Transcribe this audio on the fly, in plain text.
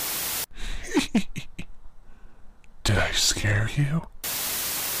Did I scare you?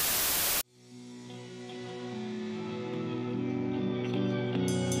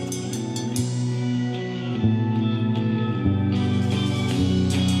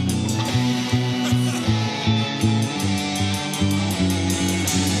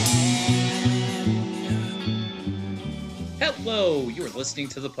 Hello, you're listening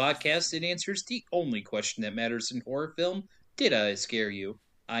to the podcast that answers the only question that matters in horror film. Did I scare you?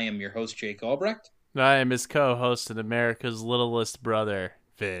 I am your host, Jake Albrecht. I am his co-host and America's littlest brother,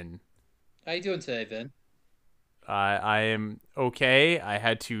 Finn. How you doing today, Vin? I am okay. I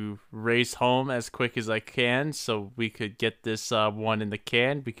had to race home as quick as I can so we could get this one in the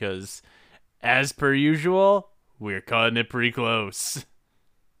can because, as per usual, we're cutting it pretty close.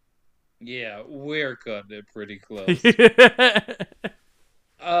 Yeah, we're cutting it pretty close.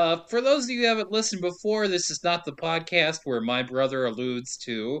 For those of you who haven't listened before, this is not the podcast where my brother alludes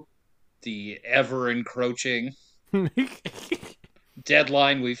to the ever-encroaching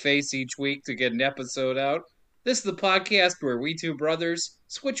deadline we face each week to get an episode out. This is the podcast where we two brothers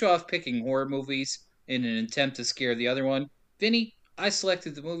switch off picking horror movies in an attempt to scare the other one. Vinny, I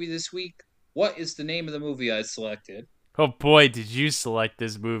selected the movie this week. What is the name of the movie I selected? Oh boy, did you select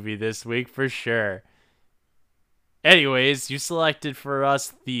this movie this week for sure. Anyways, you selected for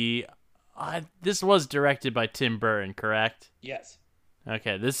us the... this was directed by Tim Burton, correct? Yes.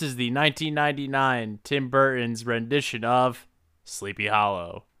 Okay, this is the 1999 Tim Burton's rendition of Sleepy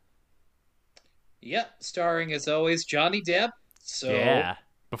Hollow. Yep, starring as always Johnny Depp. So Yeah,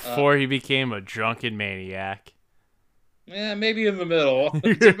 before he became a drunken maniac. maybe in the middle,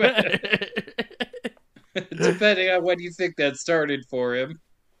 depending on when you think that started for him.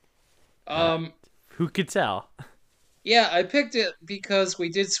 Who could tell? Yeah, I picked it because we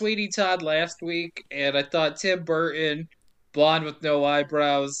did Sweeney Todd last week, and I thought Tim Burton, blonde with no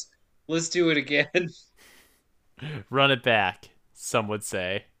eyebrows. Let's do it again. Run it back, some would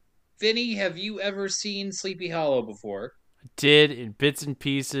say. Vinny, have you ever seen Sleepy Hollow before? Did in bits and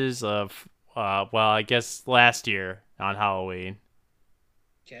pieces of, I guess last year on Halloween.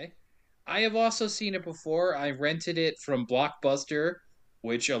 Okay. I have also seen it before. I rented it from Blockbuster,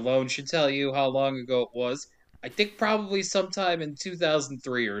 which alone should tell you how long ago it was. I think probably sometime in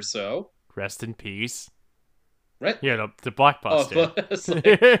 2003 or so. Rest in peace. Right? Yeah, no, the Oh, Blockbuster.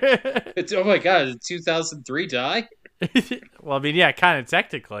 oh my god, did 2003 die? Well, I mean, yeah, kind of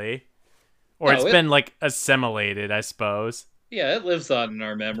technically. Or No, it's it- been, like, assimilated, I suppose. Yeah, it lives on in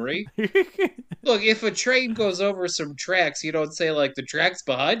our memory. Look, if a train goes over some tracks, you don't say, like, the tracks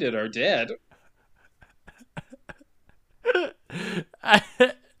behind it are dead.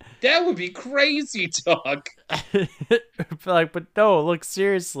 That would be crazy talk. But no, look,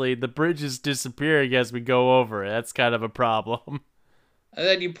 seriously, the bridge is disappearing as we go over it. That's kind of a problem. And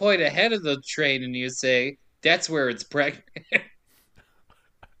then you point ahead of the train and you say, that's where it's pregnant.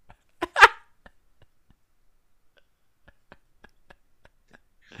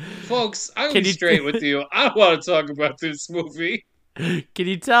 Folks, I'm Can you- straight with you. I don't want to talk about this movie. Can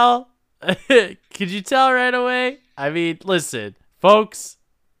you tell? Could you tell right away? I mean, listen, folks,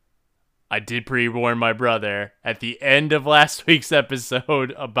 I did pre-warn my brother at the end of last week's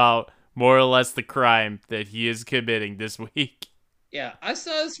episode about more or less the crime that he is committing this week. Yeah, I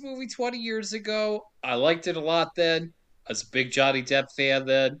saw this movie 20 years ago. I liked it a lot then. I was a big Johnny Depp fan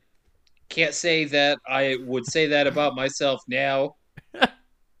then. Can't say that I would say that about myself now.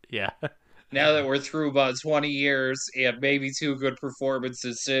 Yeah. Now that we're through about 20 years and maybe two good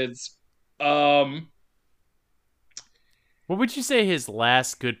performances since. Um, What would you say his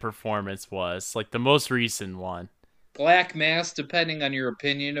last good performance was? Like the most recent one? Black Mass, depending on your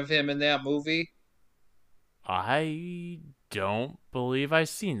opinion of him in that movie. I don't believe I've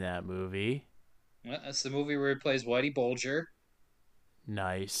seen that movie. Well, that's the movie where he plays Whitey Bulger.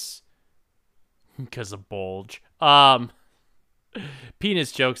 Nice. Because of bulge.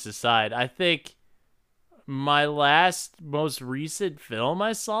 Penis jokes aside, I think my last most recent film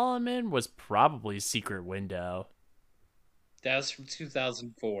I saw him in was probably Secret Window. That was from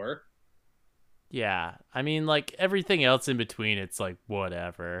 2004. Yeah, I mean, like, everything else in between, it's like,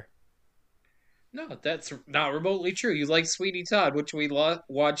 whatever. No, that's not remotely true. You like Sweeney Todd, which we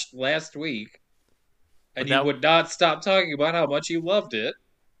watched last week. And But you would not stop talking about how much you loved it.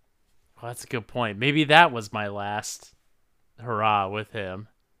 Well, that's a good point. Maybe that was my last hurrah with him.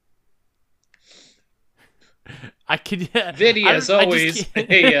 I could... Vinny, as always,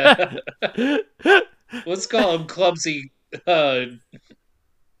 let's call him clumsy, a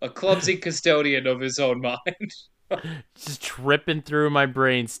clumsy custodian of his own mind. Just tripping through my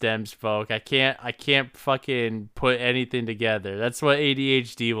brain stems, folk. I can't fucking put anything together. That's what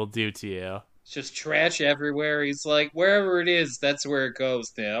ADHD will do to you. just trash everywhere. He's like, wherever it is, that's where it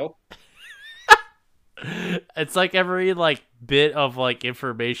goes now. It's like every like bit of like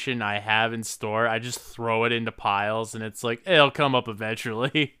information I have in store, I just throw it into piles, and it's like it'll come up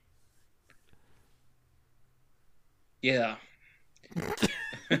eventually. Yeah.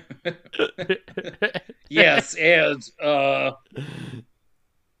 Yes, and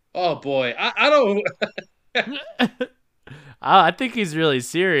oh boy, I don't. I think he's really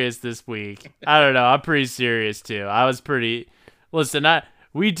serious this week. I don't know. I'm pretty serious too. I was pretty. Listen,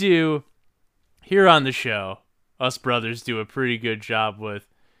 we do here on the show. Us brothers do a pretty good job with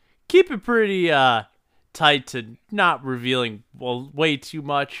keep it pretty tight to not revealing way too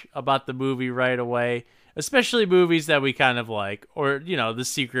much about the movie right away, especially movies that we kind of like, or the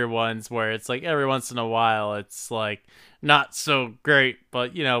secret ones where it's like every once in a while it's like not so great,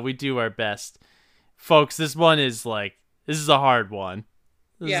 but we do our best. Folks, this is a hard one.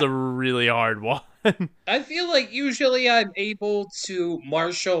 This is Yeah. a really hard one. I feel like usually I'm able to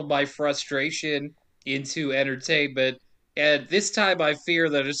marshal my frustration into entertainment, and this time I fear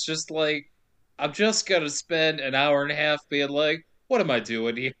that it's just like I'm just gonna spend an hour and a half being like, what am I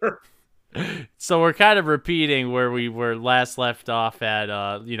doing here? So we're kind of repeating where we were last left off at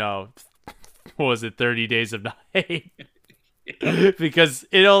what was it, 30 Days of Night? Because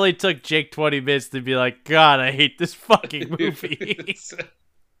it only took Jake 20 minutes to be like, God, I hate this fucking movie.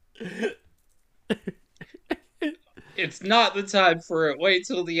 It's not the time for it. Wait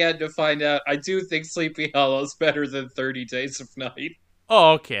till the end to find out. I do think Sleepy Hollow's better than 30 Days of Night.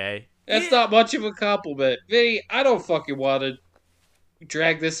 Oh, okay. That's Yeah. not much of a compliment. Vinny, I don't fucking want to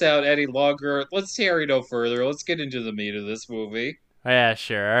drag this out any longer. Let's tarry no further. Let's get into the meat of this movie. Yeah,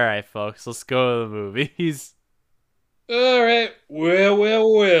 sure. All right, folks. Let's go to the movies. All right.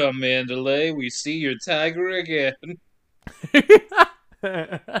 Well, Mandalay. We see your tiger again.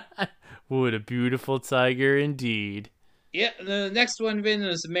 What a beautiful tiger indeed. Yeah, the next one, Vin,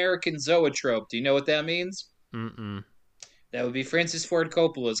 is American Zoetrope. Do you know what that means? Mm-mm. That would be Francis Ford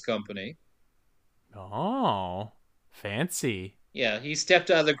Coppola's company. Oh, fancy. Yeah, he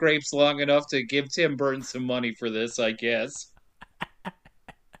stepped out of the grapes long enough to give Tim Burton some money for this, I guess.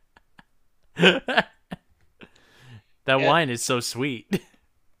 That Yeah. wine is so sweet.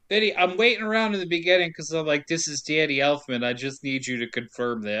 Vinny, I'm waiting around in the beginning because I'm like, this is Danny Elfman. I just need you to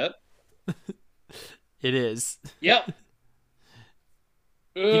confirm that. It is. Yep.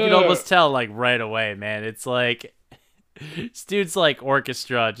 You can almost tell, like, right away, man. It's like, this dude's like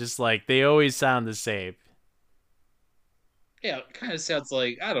orchestra, just like, they always sound the same. Yeah, it kind of sounds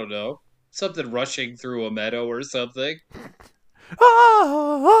like, I don't know, something rushing through a meadow or something.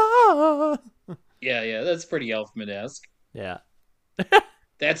 Yeah, that's pretty Elfman-esque. Yeah.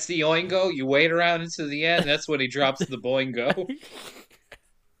 That's the Oingo. You wait around until the end. That's when he drops the Boingo.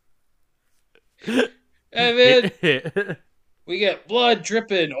 And then we get blood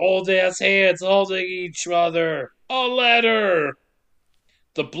dripping, old ass hands holding each other. A letter.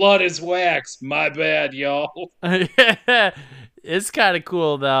 The blood is wax. My bad, y'all. It's kind of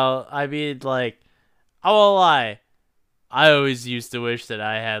cool, though. I mean, like, I won't lie. I always used to wish that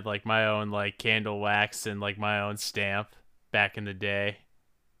I had, like, my own, like, candle wax and, like, my own stamp back in the day.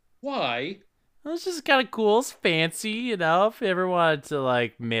 Why? It was just kind of cool. It's fancy, if you ever wanted to,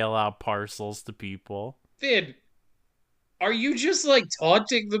 like, mail out parcels to people. Finn, are you just like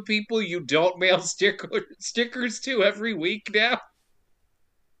taunting the people you don't mail stickers to every week now?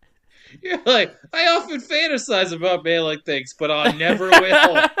 You're like, I often fantasize about mailing things, but I never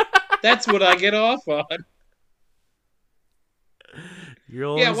will. That's what I get off on.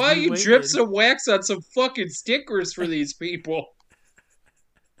 Yeah, why don't you drip some wax on some fucking stickers for these people?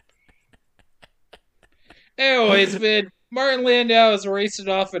 Anyways, man, Martin Landau is racing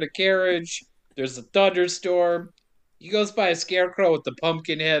off in a carriage. There's a thunderstorm. He goes by a scarecrow with the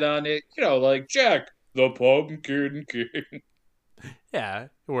pumpkin head on it. Like Jack, the Pumpkin King. Yeah,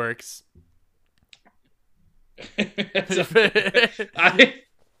 it works.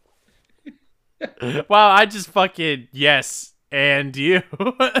 Wow, I just fucking yes, and you.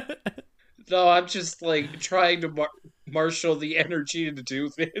 No, I'm just like trying to marshal the energy to do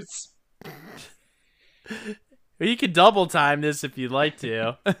this. You can double time this if you'd like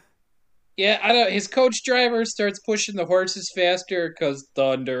to. Yeah, I don't. His coach driver starts pushing the horses faster because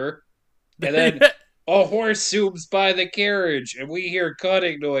thunder, and then a horse zooms by the carriage, and we hear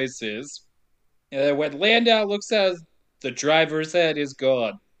cutting noises. And then when Landau looks out, the driver's head is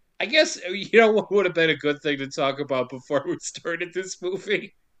gone. I guess what would have been a good thing to talk about before we started this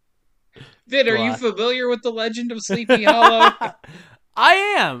movie. Vin, are you familiar with the legend of Sleepy Hollow? I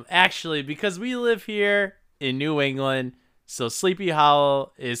am, actually, because we live here in New England, so Sleepy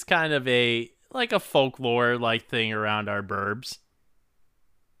Hollow is kind of a like a folklore like thing around our burbs.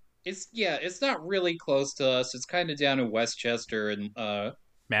 It's not really close to us. It's kind of down in Westchester, and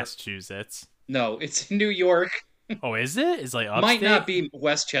Massachusetts. no, it's in New York. Oh, is it? It's like Might not upstate? be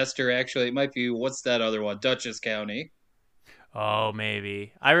Westchester actually. It might be what's that other one? Dutchess County. Oh,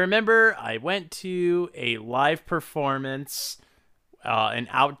 maybe. I remember I went to a live performance, an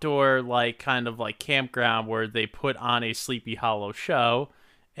outdoor like kind of like campground where they put on a Sleepy Hollow show,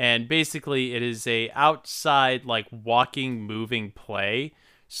 and basically it is a outside like walking moving play.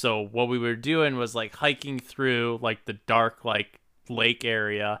 So what we were doing was like hiking through like the dark like lake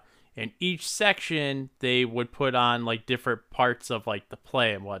area, and each section they would put on like different parts of like the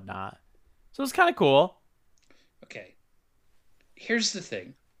play and whatnot. So it was kind of cool. Okay, here's the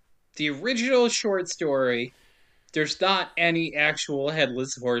thing. The original short story, there's not any actual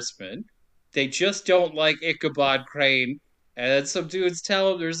headless horseman. They just don't like Ichabod Crane, and then some dudes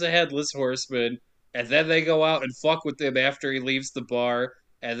tell him there's a headless horseman, and then they go out and fuck with him after he leaves the bar,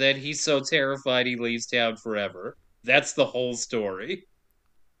 and then he's so terrified he leaves town forever. That's the whole story.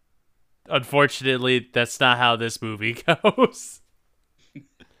 Unfortunately, that's not how this movie goes.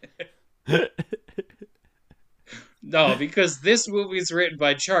 No, because this movie's written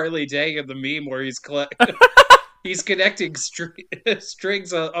by Charlie Day in the meme where he's connecting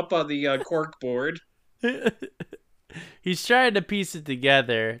strings up on the cork board. He's trying to piece it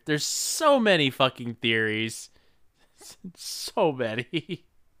together. There's so many fucking theories. So many.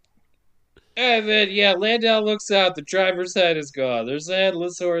 And then, yeah, Landau looks out. The driver's head is gone. There's a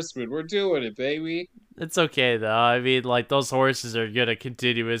headless horseman. We're doing it, baby. It's okay though. I mean, like those horses are gonna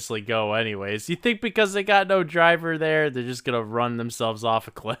continuously go anyways. You think because they got no driver there, they're just gonna run themselves off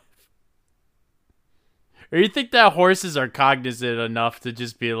a cliff? Or you think that horses are cognizant enough to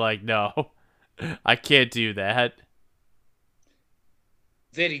just be like, no, I can't do that?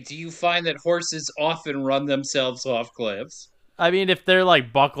 Vinny, do you find that horses often run themselves off cliffs? I mean, if they're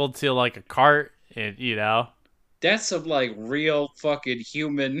like buckled to like a cart, and you know, That's some, like, real fucking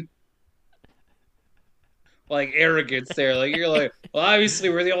human, like, arrogance there. Like, you're like, well, obviously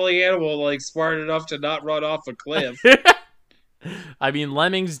we're the only animal, like, smart enough to not run off a cliff. I mean,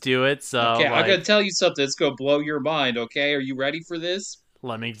 lemmings do it, so Okay, I'm like, gonna tell you something that's gonna blow your mind, okay? Are you ready for this?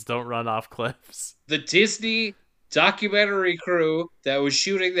 lemmings don't run off cliffs. The Disney documentary crew that was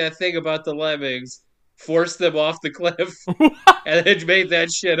shooting that thing about the lemmings forced them off the cliff and then made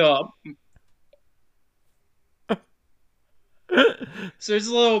that shit up. So there's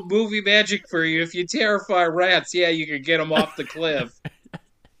a little movie magic for you. If you terrify rats, yeah, you can get them off the cliff.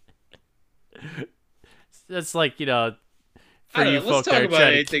 That's like, you know, for I don't you know, let's folk that talk are about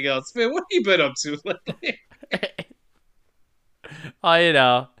trying to anything else. Man, what have you been up to lately? oh, you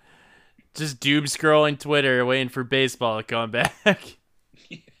know, just doom scrolling Twitter, waiting for baseball to come back.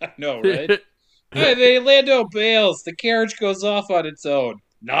 I know, right? Hey, they Lando bails. The carriage goes off on its own.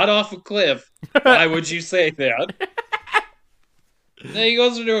 Not off a cliff. Why would you say that? Then he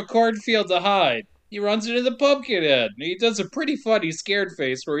goes into a cornfield to hide. He runs into the pumpkin head. And he does a pretty funny scared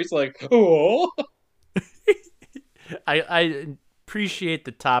face where he's like, oh. I appreciate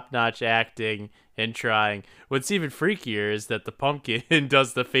the top-notch acting and trying. What's even freakier is that the pumpkin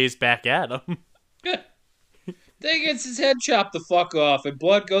does the face back at him. Then he gets his head chopped the fuck off and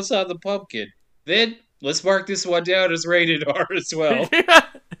blood goes on the pumpkin. Then, let's mark this one down as rated R as well.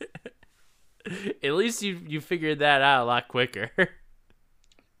 At least you figured that out a lot quicker.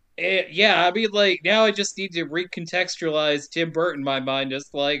 Yeah, I mean, like, now I just need to recontextualize Tim Burton in my mind as,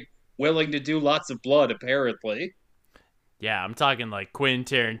 like, willing to do lots of blood, apparently. Yeah, I'm talking like Quentin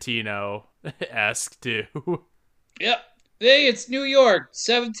Tarantino-esque too. Yep. Hey, it's New York,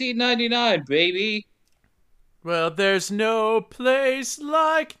 1799, baby. Well, there's no place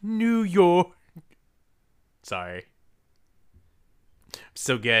like New York. Sorry. I'm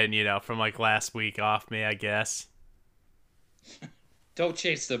still getting, you know, from like last week off me, I guess. Don't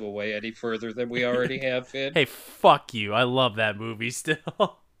chase them away any further than we already have, Finn. Hey, fuck you. I love that movie still.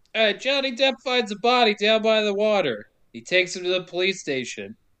 Johnny Depp finds a body down by the water. He takes him to the police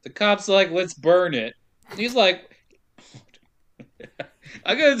station. The cop's like, let's burn it. He's like,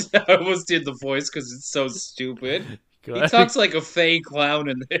 I almost did the voice because it's so stupid. Go He ahead. talks like a fake clown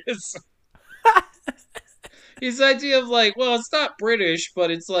in this. His idea of like, well, it's not British,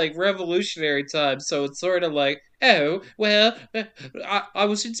 but it's like revolutionary time, so it's sort of like, oh, well, I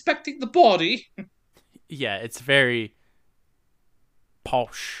was inspecting the body. Yeah, it's very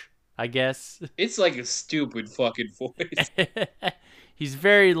posh, I guess. It's like a stupid fucking voice. He's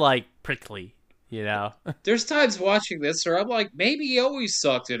very like prickly, you know. There's times watching this where I'm like, maybe he always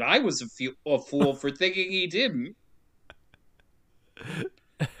sucked, and I was a fool for thinking he didn't.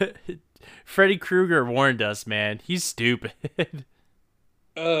 Freddy Krueger warned us, man. He's stupid.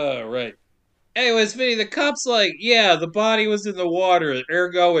 Right. Anyways, Vinny, the cop's like, yeah, the body was in the water,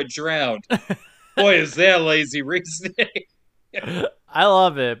 ergo it drowned. Boy, is that lazy reasoning. I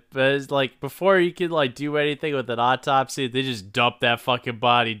love it, but it's like before you can like do anything with an autopsy, they just dump that fucking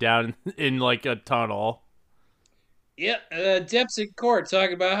body down in like a tunnel. Yeah, Depp's in court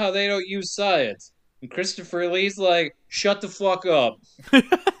talking about how they don't use science. And Christopher Lee's like, shut the fuck up.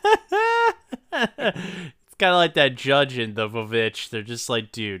 It's kind of like that judge in the Vovitch. They're just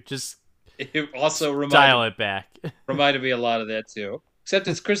like, dude, just It also dial it back. reminded me a lot of that too. Except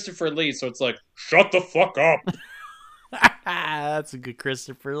it's Christopher Lee, so it's like, shut the fuck up. That's a good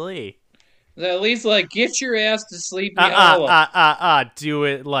Christopher Lee. Lee's like, get your ass to Sleepy Hollow. Do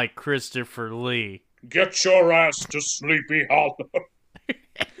it like Christopher Lee. Get your ass to Sleepy Hollow.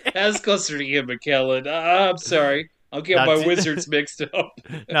 That's closer to Ian McKellen. I'm sorry. I'll get my wizards mixed up.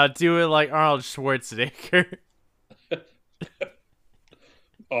 Now do it like Arnold Schwarzenegger.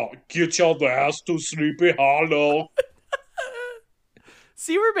 Get your ass to Sleepy Hollow.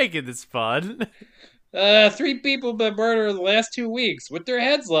 See, we're making this fun. 3 people been murdered in the last 2 weeks with their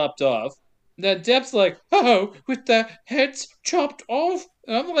heads lopped off. And then Depp's like, oh, with the heads chopped off?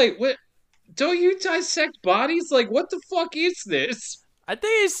 And I'm like, what? Don't you dissect bodies? Like, what the fuck is this? I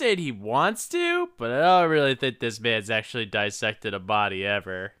think he said he wants to, but I don't really think this man's actually dissected a body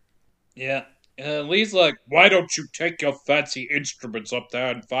ever. Yeah. Lee's like, Why don't you take your fancy instruments up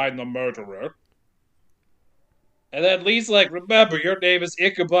there and find the murderer? and then Lee's like, remember, your name is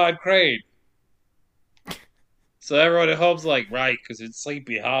Ichabod Crane. So everyone at home's like, right, because it's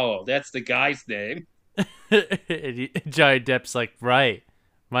Sleepy Hollow. That's the guy's name. Johnny Depp's like, right.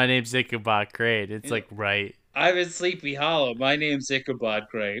 My name's Ichabod Crane. It's like, right. I'm in Sleepy Hollow. My name's Ichabod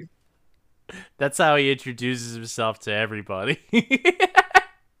Crane. That's how he introduces himself to everybody.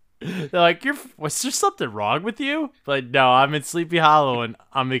 They're like, was there something wrong with you? But no, I'm in Sleepy Hollow and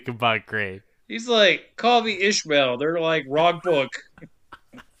I'm Ichabod Crane. He's like, call me Ishmael. They're like, wrong book.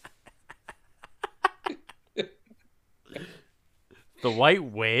 The white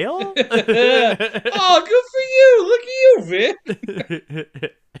whale? Oh, good for you. Look at you, Vin.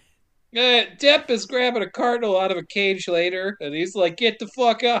 Depp is grabbing a cardinal out of a cage later, and he's like, get the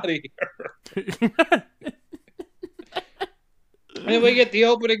fuck out of here. And we get the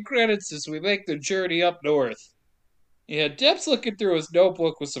opening credits as we make the journey up north. Yeah, Depp's looking through his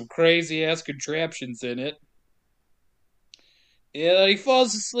notebook with some crazy-ass contraptions in it. Yeah, he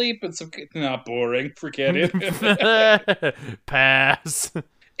falls asleep and some... Not boring, forget it. Pass.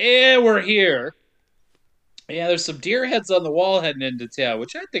 And we're here. Yeah, there's some deer heads on the wall heading into town,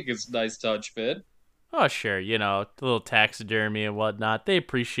 which I think is a nice touch, Finn. Oh, sure, a little taxidermy and whatnot. They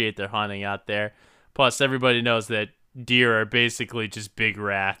appreciate their hunting out there. Plus, everybody knows that deer are basically just big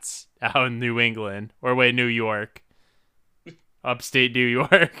rats out in New England. Or wait, New York. Upstate New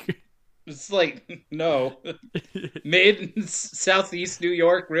York. It's like, no. Mid Southeast New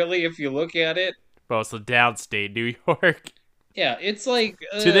York, really, if you look at it. Well, it's the downstate New York. Yeah, it's like...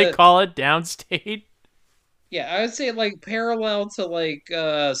 Do they call it downstate? Yeah, I would say like parallel to like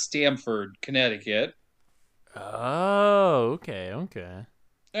Stamford, Connecticut. Oh, okay. Alright,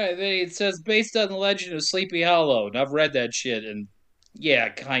 then it says based on the legend of Sleepy Hollow, and I've read that shit, and yeah,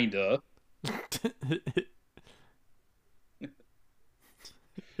 kinda.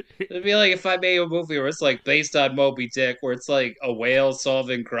 It'd be like if I made a movie where it's like based on Moby Dick, where it's like a whale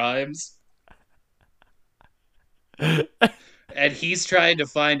solving crimes. And he's trying to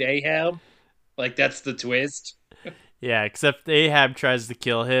find Ahab. Like, that's the twist. Yeah, except Ahab tries to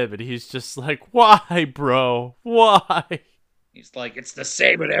kill him, and he's just like, why, bro? Why? He's like, it's the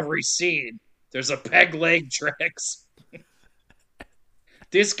same in every scene. There's a peg leg tracks.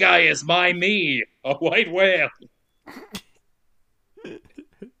 This guy is me, a white whale.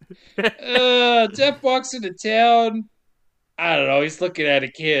 Depp walks into town. I don't know, he's looking at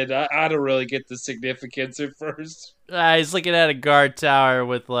a kid. I don't really get the significance at first. He's looking at a guard tower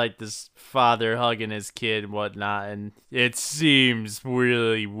with, like, this father hugging his kid and whatnot, and it seems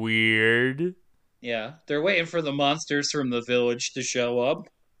really weird. Yeah, they're waiting for the monsters from the village to show up.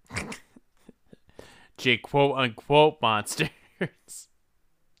 quote-unquote monsters.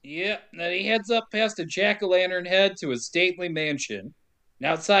 Yeah, then he heads up past a jack-o'-lantern head to his stately mansion. And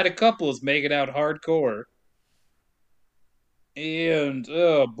outside, a couple is making out hardcore. And,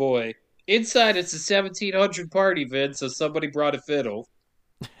 oh boy. Inside, it's a 1700 party, Vin, so somebody brought a fiddle.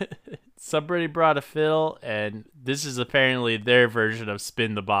 Somebody brought a fiddle, and this is apparently their version of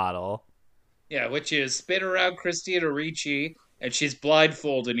Spin the Bottle. Yeah, which is spin around Christina Ricci, and she's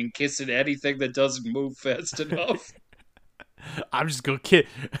blindfolded and kissing anything that doesn't move fast enough. I'm just gonna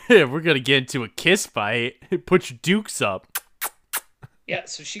we're gonna get into a kiss fight. Put your dukes up. Yeah,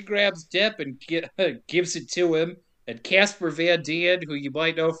 so she grabs Depp and gives it to him. And Casper Van Dien, who you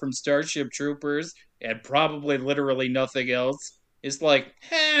might know from Starship Troopers and probably literally nothing else, is like,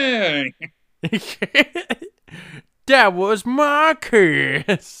 hey. That was my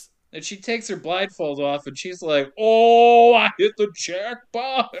kiss. And she takes her blindfold off and she's like, oh, I hit the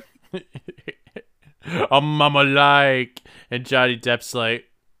jackpot. A mama like. And Johnny Depp's like,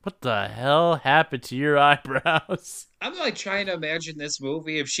 what the hell happened to your eyebrows? I'm like trying to imagine this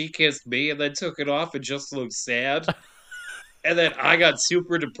movie if she kissed me and then took it off and just looked sad. And then I got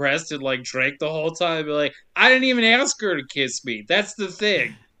super depressed and like drank the whole time. Like, I didn't even ask her to kiss me. That's the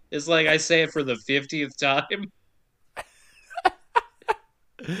thing. It's like I say it for the 50th time.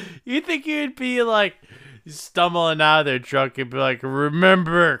 You think you'd be like stumbling out of there drunk and be like,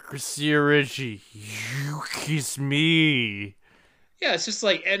 remember, Christina Ricci, you kiss me. Yeah, it's just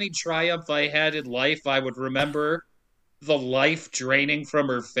like any triumph I had in life, I would remember the life draining from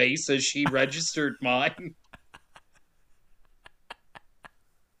her face as she registered mine.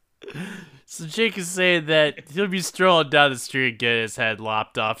 So Jake is saying that he'll be strolling down the street and get his head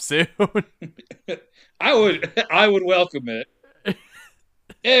lopped off soon. I would welcome it.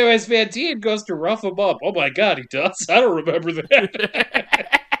 Anyways, Van Dien goes to rough him up. Oh my god, he does? I don't remember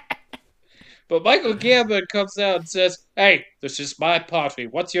that. But Michael Gambon comes out and says, hey, this is my party.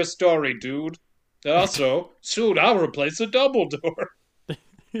 What's your story, dude? And also, soon I'll replace a Dumbledore.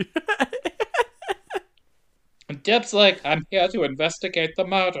 And Depp's like, I'm here to investigate the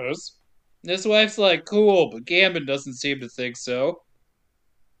murders. And his wife's like, cool, but Gambon doesn't seem to think so.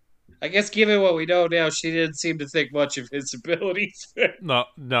 I guess given what we know now, she didn't seem to think much of his abilities.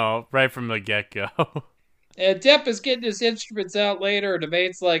 No, right from the get-go. And Depp is getting his instruments out later, and the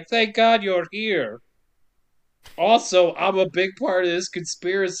maid's like, thank God you're here. Also, I'm a big part of this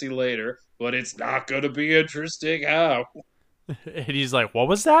conspiracy later, but it's not going to be interesting how. And he's like, what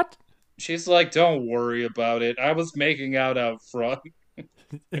was that? She's like, don't worry about it. I was making out front.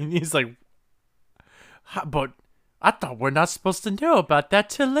 And he's like, but I thought we're not supposed to know about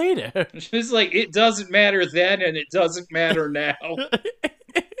that till later. She's like, it doesn't matter then, and it doesn't matter now.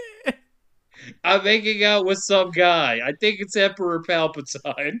 I'm making out with some guy. I think it's Emperor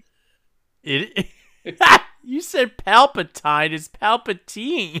Palpatine. You said Palpatine. It's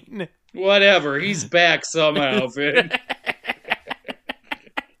Palpatine. Whatever. He's back somehow, Vin.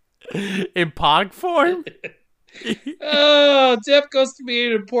 In Pog form? Oh, Depp goes to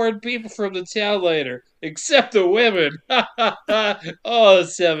meet important people from the town later. Except the women. Oh,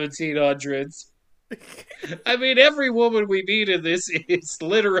 1700s. I mean, every woman we meet in this is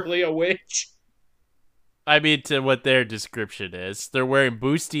literally a witch. I mean, to what their description is. They're wearing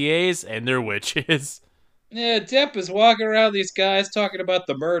bustiers and they're witches. Yeah, Depp is walking around these guys talking about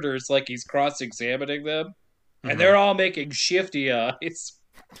the murders like he's cross-examining them. And they're all making shifty eyes.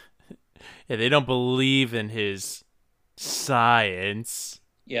 Yeah, they don't believe in his science.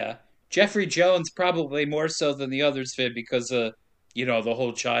 Yeah. Jeffrey Jones probably more so than the others, Finn, because of, the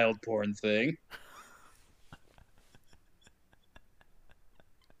whole child porn thing.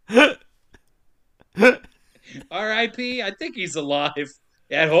 R.I.P. I think he's alive.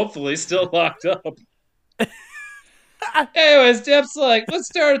 And hopefully still locked up. Anyways, Depp's like, let's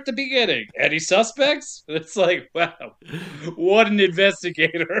start at the beginning. Any suspects? It's like, wow. What an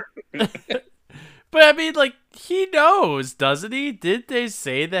investigator. But I mean, like, he knows, doesn't he? Did they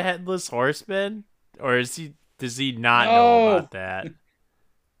say the Headless Horseman? Or does he not know about that?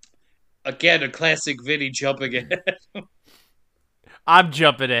 Again, a classic Vinny jumping ahead. I'm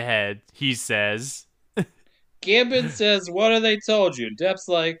jumping ahead, he says. Gambon says, what have they told you? Depp's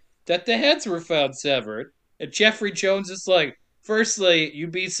like, that the heads were found severed. And Jeffrey Jones is like, firstly,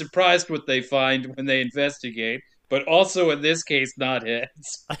 you'd be surprised what they find when they investigate. But also, in this case, not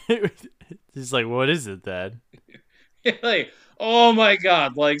heads. He's like, what is it then? Like, oh my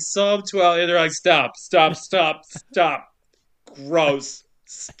god, like Psalm 12, and they're like, stop. Gross.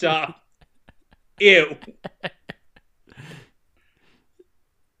 Stop. Ew.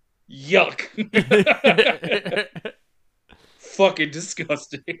 Yuck. Fucking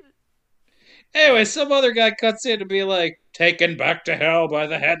disgusting. Anyway, some other guy cuts in to be like, taken back to hell by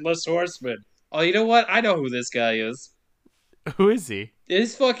the Headless Horseman. Oh, you know what? I know who this guy is. Who is he?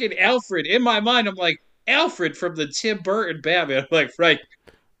 It's fucking Alfred. In my mind, I'm like, Alfred from the Tim Burton Batman. I'm like, right.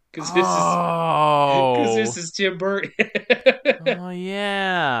 Because this is Tim Burton. Oh,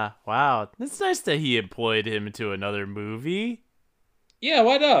 yeah. Wow. It's nice that he employed him into another movie. Yeah,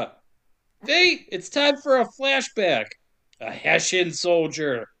 why not? Hey, it's time for a flashback. A Hessian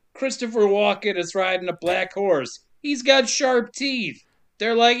soldier. Christopher Walken is riding a black horse. He's got sharp teeth.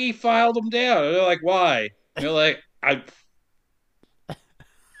 They're like, he filed them down. And they're like, why? And they're like,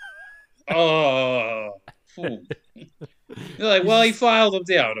 oh. They're like, well, he filed them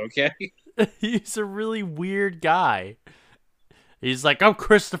down, okay? He's a really weird guy. He's like, I'm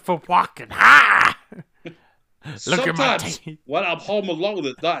Christopher Walken. Ha! Look at my Sometimes teeth. when I'm home alone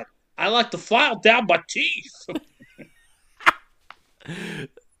at night, I like to file down my teeth. And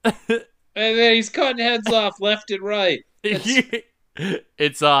then he's cutting heads off left and right.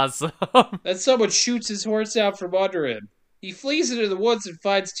 It's awesome. Then someone shoots his horse out from under him. He flees into the woods and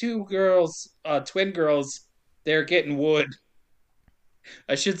finds two girls, twin girls, there getting wood.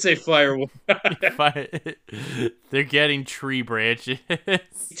 I should say firewood. They're getting tree branches.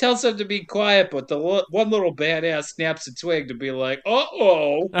 He tells them to be quiet, but the one little badass snaps a twig to be like,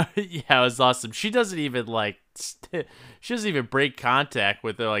 uh-oh. Yeah, it was awesome. She doesn't even she doesn't even break contact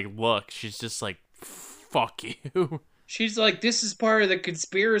with her look. She's just like, fuck you. She's like, this is part of the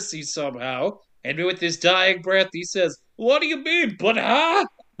conspiracy somehow. And with his dying breath, he says, what do you mean, but huh?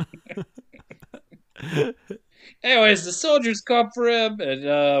 Anyways, the soldiers come for him, and,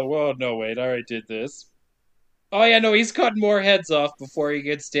 well, no, wait, I already did this. Oh, yeah, no, he's cutting more heads off before he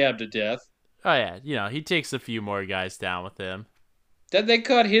gets stabbed to death. Oh, yeah, he takes a few more guys down with him. Then they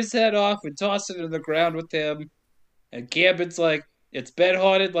cut his head off and toss it in the ground with him. And Gambit's like, it's been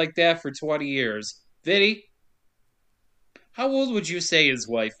haunted like that for 20 years. Vinny, how old would you say his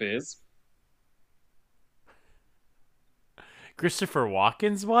wife is? Christopher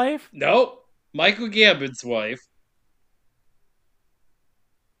Walken's wife? Nope. Michael Gambit's wife.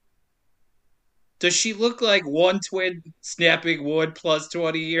 Does she look like one twin snapping wood plus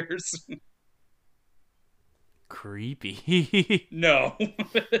 20 years? Creepy. No.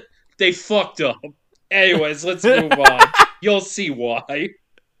 They fucked up. Anyways, let's move on. You'll see why.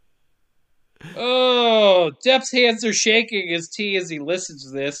 Oh, Depp's hands are shaking his tea as he listens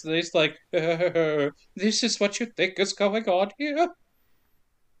to this, and he's like, this is what you think is going on here?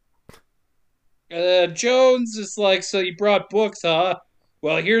 Jones is like, so you brought books, huh?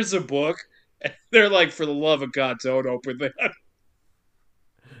 Well, here's a book. And they're like, for the love of God, don't open that.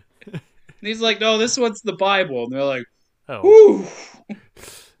 And he's like, no, this one's the Bible. And they're like, Oh, whew.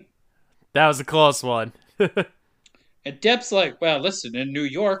 that was a close one. And Depp's like, well, listen, in New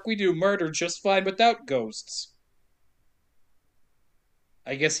York, we do murder just fine without ghosts.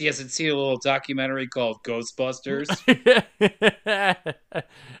 I guess he hasn't seen a little documentary called Ghostbusters.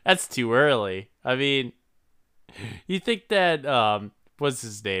 That's too early. I mean, you think that, what's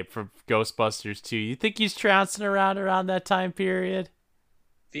his name from Ghostbusters 2? You think he's trouncing around that time period?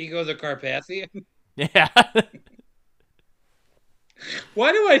 Vigo the Carpathian? Yeah.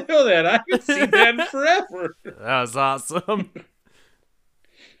 Why do I know that? I haven't seen that in forever. That was awesome.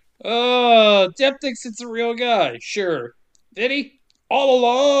 Oh, Depp thinks it's a real guy. Sure. Did he? All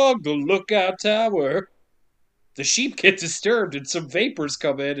along the lookout tower. The sheep get disturbed and some vapors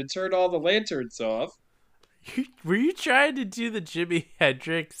come in and turn all the lanterns off. Were you trying to do the Jimi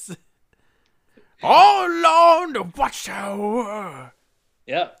Hendrix? All along the watchtower.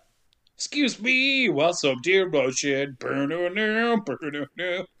 Yep. Excuse me, while some deer motion.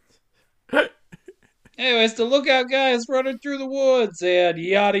 Anyways, the lookout guy is running through the woods and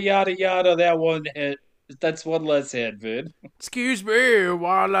yada yada yada. That's one less head, Vid. Excuse me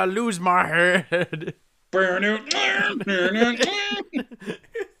while I lose my head. Depp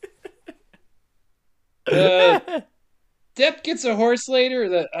gets a horse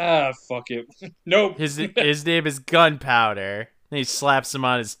later. Fuck it. Nope. His name is Gunpowder. And he slaps him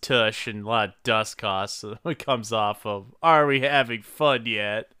on his tush, and a lot of dust comes off of. Are we having fun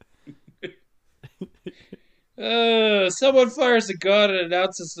yet? Someone fires a gun and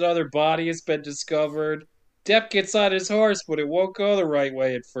announces another body has been discovered. Depp gets on his horse, but it won't go the right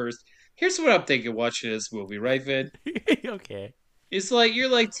way at first. Here's what I'm thinking watching this movie, right, Vin? Okay. It's like, you're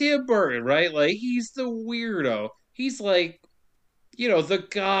like Tim Burton, right? Like, he's the weirdo. He's like, the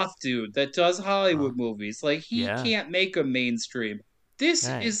goth dude that does Hollywood movies. Like, he can't make a mainstream. This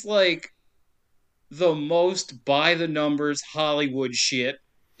is like the most by-the-numbers Hollywood shit.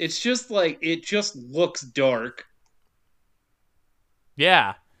 It's just like, it just looks dark.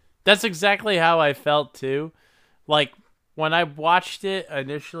 Yeah. That's exactly how I felt, too. Like, when I watched it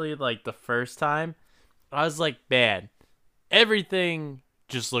initially, like, the first time, I was like, man, everything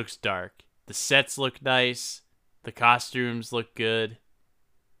just looks dark. The sets look nice. The costumes look good.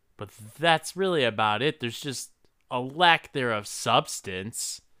 But that's really about it. There's just a lack there of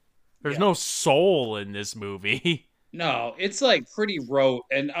substance. There's no soul in this movie. No, it's like pretty rote,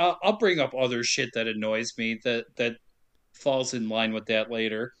 and I'll bring up other shit that annoys me that falls in line with that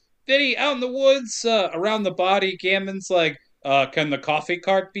later. Vinny, out in the woods, around the body, Gammon's like, can the coffee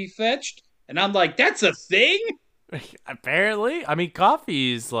cart be fetched? And I'm like, that's a thing? Apparently. I mean,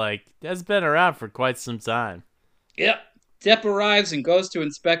 coffee is has been around for quite some time. Yep. Depp arrives and goes to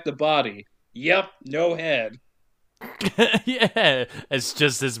inspect the body. Yep, no head. Yeah, it's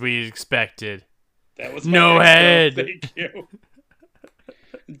just as we expected. That was No my head. Thank you.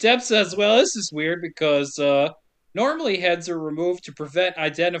 Depp says, well, this is weird because normally heads are removed to prevent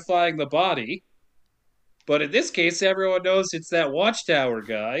identifying the body. But in this case, everyone knows it's that watchtower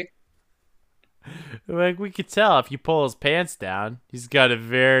guy. Like, we could tell if you pull his pants down, he's got a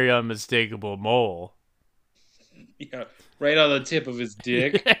very unmistakable mole. Yeah, right on the tip of his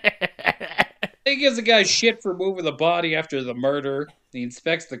dick. He gives the guy shit for moving the body after the murder. He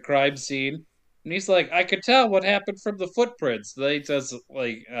inspects the crime scene. And he's like, I could tell what happened from the footprints. Then he does,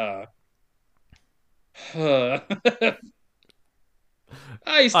 like, he's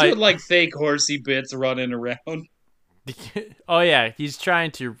doing, like, fake horsey bits running around. Oh, yeah, he's trying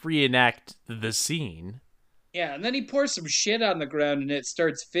to reenact the scene. Yeah, and then he pours some shit on the ground and it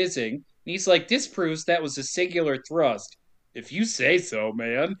starts fizzing. And he's like, this proves that was a singular thrust. If you say so,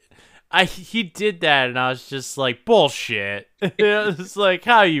 man. He did that, and I was just like, bullshit. It's like,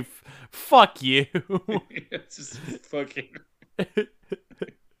 how you... Fuck you. It's just fucking...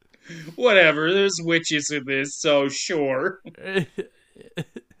 Whatever, there's witches in this, so sure.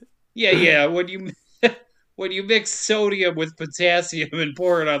 Yeah, when you mix sodium with potassium and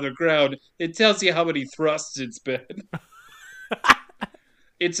pour it on the ground, it tells you how many thrusts it's been.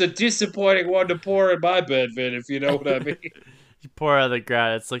 It's a disappointing one to pour in my bed, Vin, if you know what I mean. You pour on the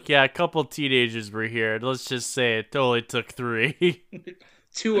ground. It's like, yeah, a couple teenagers were here. Let's just say it only took 3.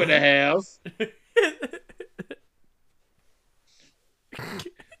 2.5.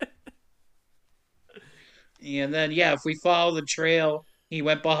 And then, yeah, if we follow the trail, he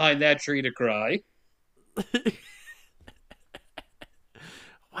went behind that tree to cry.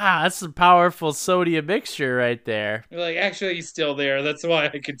 Wow, that's some powerful sodium mixture right there. You're like, actually, he's still there. That's why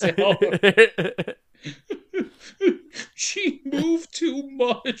I could tell. She moved too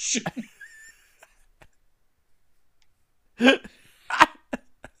much.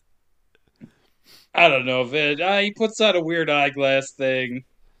 I don't know, Vin. He puts on a weird eyeglass thing.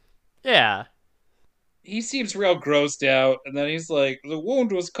 Yeah. He seems real grossed out, and then he's like, the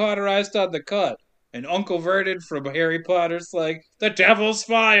wound was cauterized on the cut. And Uncle Vernon from Harry Potter's like, the devil's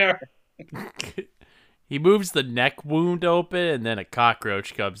fire! He moves the neck wound open, and then a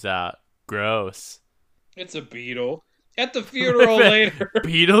cockroach comes out. Gross. It's a beetle. At the funeral later.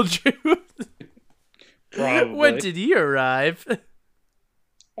 Beetlejuice? Probably. When did he arrive?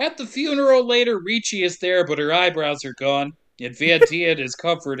 At the funeral later, Ricci is there, but her eyebrows are gone, and Van Dien is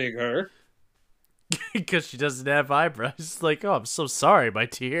comforting her. Because she doesn't have eyebrows. It's like, oh, I'm so sorry, my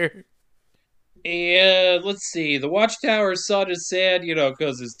dear. And let's see, the Watchtower's son is sad,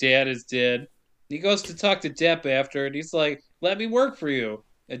 because his dad is dead. He goes to talk to Depp after, and he's like, let me work for you.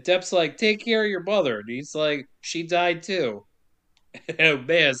 And Depp's like, take care of your mother. And he's like, she died too. Oh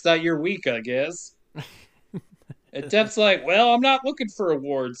man, it's not your week, I guess. And Depp's like, well, I'm not looking for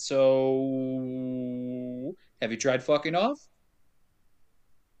awards, so... Have you tried fucking off?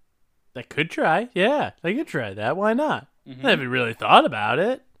 I could try. Yeah, I could try that. Why not? Mm-hmm. I haven't really thought about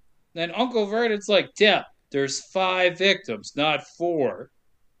it. Then Uncle Vernon's like, Depp, there's 5 victims, not 4.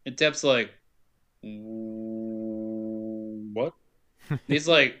 And Depp's like, what? He's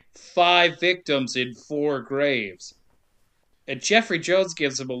like, 5 victims in 4 graves. And Jeffrey Jones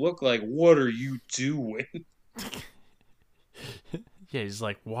gives him a look like, what are you doing? Yeah, he's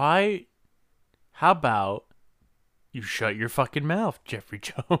like, why? How about you shut your fucking mouth, Jeffrey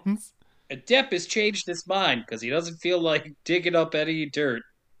Jones? And Depp has changed his mind because he doesn't feel like digging up any dirt.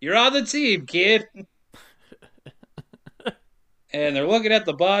 You're on the team, kid. And they're looking at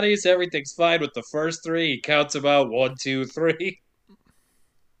the bodies. Everything's fine with the first 3. He counts them out. 1, 2, 3.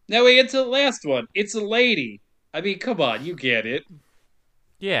 Now we get to the last one. It's a lady. I mean, come on, you get it.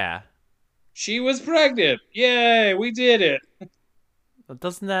 Yeah. She was pregnant. Yay, we did it.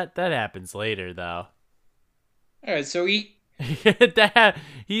 Doesn't that happens later though? All right, so he he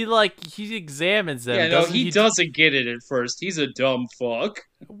examines them. Yeah, no, he doesn't get it at first. He's a dumb fuck.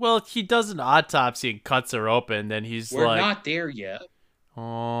 Well, he does an autopsy and cuts her open. Then We're not there yet.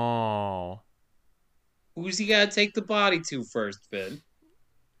 Oh. Who's he gotta take the body to first, Finn?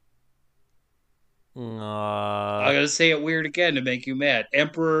 I'm gonna say it weird again to make you mad.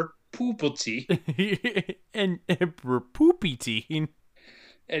 Emperor Poopalty. And Emperor Poopy Teen.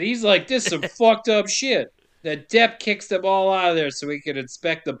 And he's like, this is some fucked up shit. That Depp kicks them all out of there so he can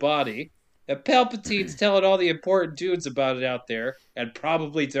inspect the body. And Palpatine's telling all the important dudes about it out there, and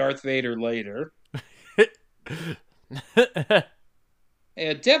probably Darth Vader later.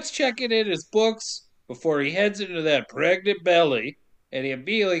 And Depp's checking in his books before he heads into that pregnant belly, and he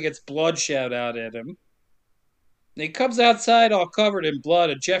immediately gets bloodshot out at him. And he comes outside all covered in blood,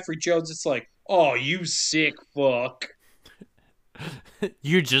 and Jeffrey Jones is like, "Oh, you sick fuck."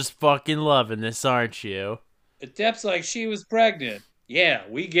 You're just fucking loving this, aren't you? And Depp's like, "She was pregnant." "Yeah,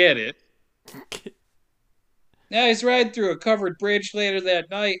 we get it." Now he's riding through a covered bridge later that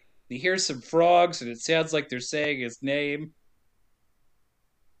night. He hears some frogs, and it sounds like they're saying his name.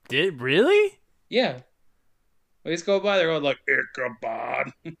 Did really? Yeah. When he's going by, they're going like,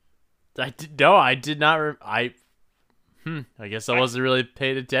 "Ichabod." I did not. I guess I wasn't really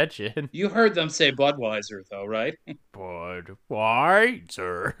paying attention. You heard them say Budweiser, though, right? Budweiser.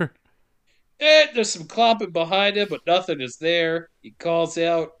 There's some clomping behind him, but nothing is there. He calls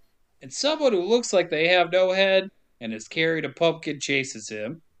out, and someone who looks like they have no head and is carrying a pumpkin chases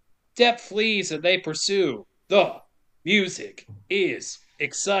him. Depp flees, and they pursue. The music is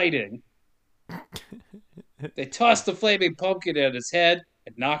exciting. They toss the flaming pumpkin at his head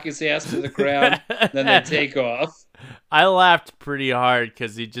and knock his ass to the ground. Then they take off. I laughed pretty hard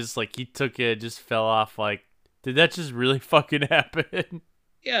because he took it and just fell off. Like, did that just really fucking happen?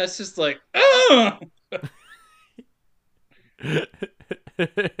 Yeah, it's just like, ah! And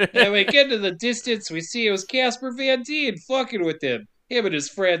we get to the distance, we see it was Casper Van Dien fucking with him. Him and his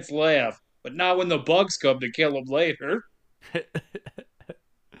friends laugh, but not when the bugs come to kill him later.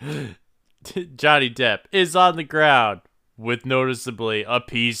 Johnny Depp is on the ground with noticeably a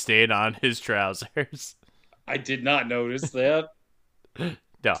pee stain on his trousers. I did not notice that.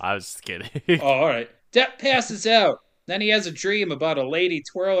 No, I was just kidding. Oh, all right. Depp passes out. Then he has a dream about a lady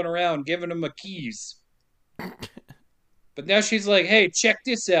twirling around giving him a keys. But now she's like, "Hey, check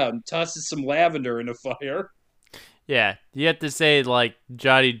this out," and tosses some lavender in a fire. Yeah, you have to say, like,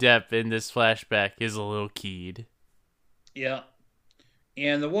 Johnny Depp in this flashback is a little keyed. Yeah.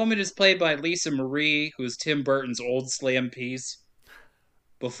 And the woman is played by Lisa Marie, who's Tim Burton's old slam piece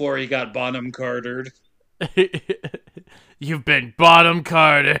before he got bottom cartered. You've been bottom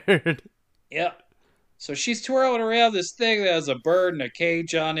cartered. Yep. So she's twirling around this thing that has a bird and a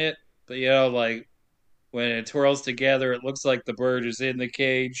cage on it. But, like, when it twirls together, it looks like the bird is in the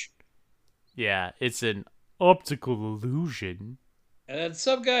cage. Yeah, it's an optical illusion. And then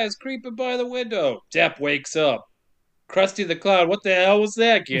some guy is creeping by the window. Depp wakes up. Krusty the Clown, what the hell was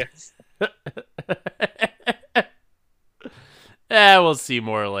that, kids? We'll see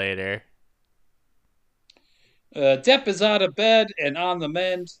more later. Depp is out of bed and on the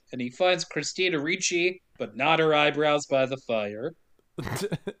mend, and he finds Christina Ricci, but not her eyebrows by the fire.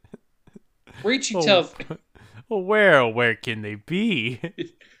 Ricci tells... Well, where can they be?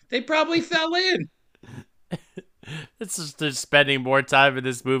 They probably fell in. It's just they're spending more time in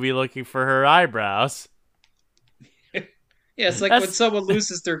this movie looking for her eyebrows. Yeah, it's like when someone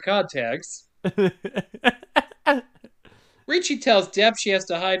loses their contacts. Ricci tells Depp she has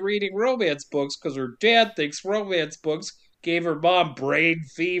to hide reading romance books because her dad thinks romance books gave her mom brain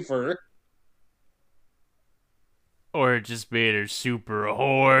fever. Or it just made her super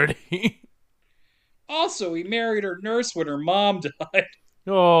horny. Also, he married her nurse when her mom died.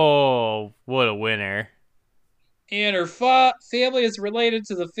 Oh, what a winner. And her family is related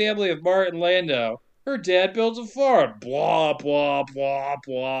to the family of Martin Landau. Her dad built a farm. Blah, blah, blah,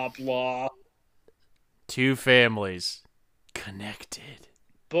 blah, blah. Two families connected.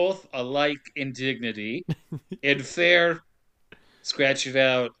 Both alike in dignity. In fair, scratch it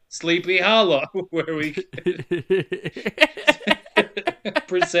out, Sleepy Hollow, where we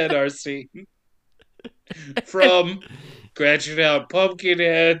present our scene. From scratch it out,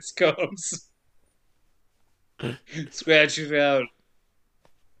 Pumpkinheads comes scratch it out,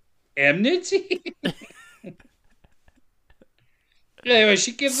 enmity. Anyway,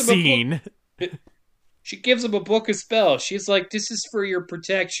 she gives him Scene. a book. She gives him a book of spells. She's like, "This is for your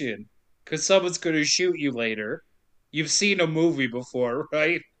protection, because someone's going to shoot you later." You've seen a movie before,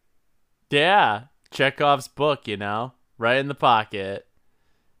 right? Yeah, Chekhov's book, right in the pocket.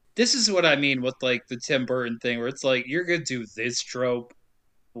 This is what I mean with, like, the Tim Burton thing, where it's like, you're going to do this trope?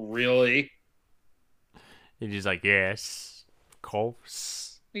 Really? And he's like, yes, of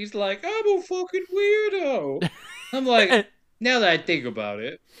course. He's like, "I'm a fucking weirdo." I'm like, now that I think about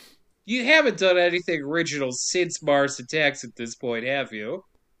it, you haven't done anything original since Mars Attacks at this point, have you? And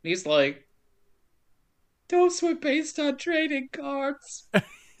he's like, those were based on trading cards.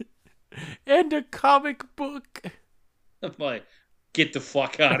 And a comic book. I'm like, get the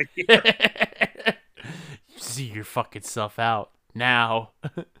fuck out of here. You see your fucking self out now.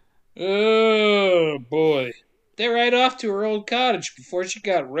 Oh, boy. They're right off to her old cottage before she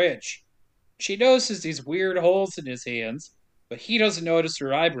got rich. She notices these weird holes in his hands, but he doesn't notice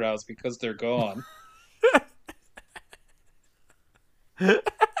her eyebrows because they're gone.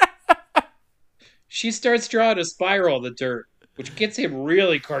 She starts drawing a spiral in the dirt, which gets him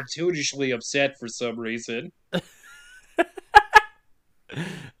really cartoonishly upset for some reason.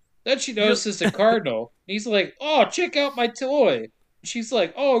 Then she notices a cardinal. He's like, "Oh, check out my toy." She's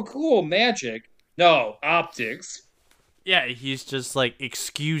like, "Oh, cool, magic." No, optics. Yeah, he's just like,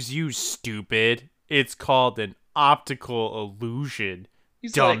 excuse you, stupid. It's called an optical illusion.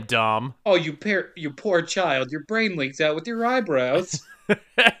 He's Dum like, dum. "Oh, you poor child, your brain leaks out with your eyebrows."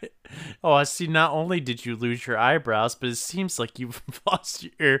 Oh, I see. Not only did you lose your eyebrows, but it seems like you've lost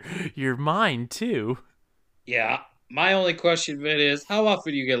your mind too. Yeah, my only question, Vin, is how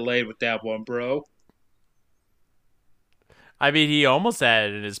often do you get laid with that one, bro? I mean, he almost had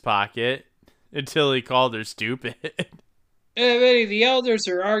it in his pocket until he called her stupid. And Vinny, the elders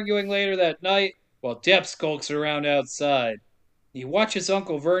are arguing later that night while Depp skulks around outside. He watches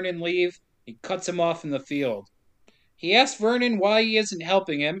Uncle Vernon leave. He cuts him off in the field. He asks Vernon why he isn't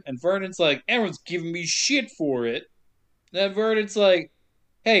helping him, and Vernon's like, "Everyone's giving me shit for it." Then Vernon's like,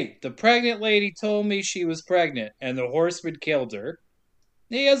 "Hey, the pregnant lady told me she was pregnant, and the horseman killed her."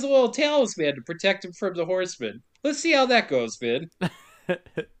 He has a little talisman to protect him from the horseman. Let's see how that goes, Vin.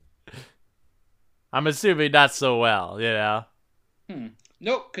 I'm assuming not so well, you know.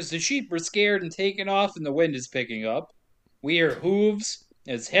 Nope, because the sheep are scared and taken off, and the wind is picking up. We hear hooves.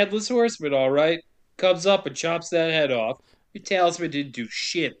 It's Headless Horseman, alright. Comes up and chops that head off. Your talisman didn't do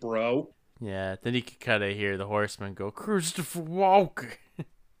shit, bro. Yeah, then you can kind of hear the horseman go, Christopher Walker.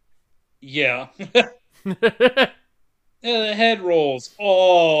 Yeah. And the head rolls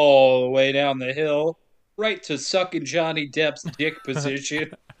all the way down the hill, right to sucking Johnny Depp's dick position.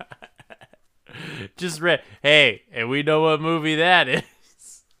 Just read. Hey, and we know what movie that is.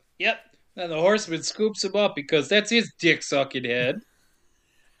 Yep. Then the horseman scoops him up because that's his dick sucking head.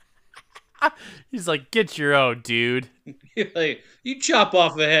 He's like, get your own, dude. Like, you chop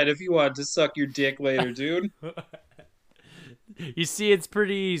off the head if you want to suck your dick later, dude. You see, it's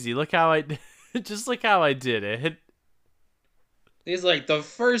pretty easy. Look how I, just look how I did it. He's like, the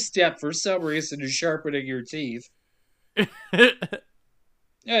first step for some reason is sharpening your teeth.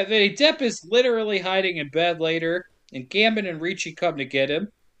 Yeah, then Depp is literally hiding in bed later, and Gambit and Ricci come to get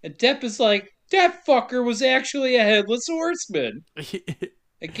him, and Depp is like, "That fucker was actually a headless horseman."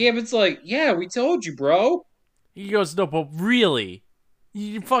 And Gambit's like, "Yeah, we told you, bro." He goes, no, but really,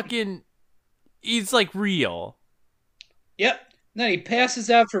 you fucking, he's like real. Yep. And then he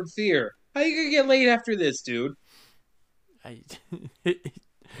passes out from fear. How you gonna get laid after this, dude?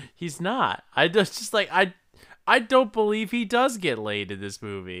 He's not. I don't believe he does get laid in this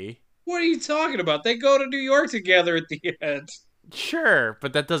movie. What are you talking about? They go to New York together at the end. Sure,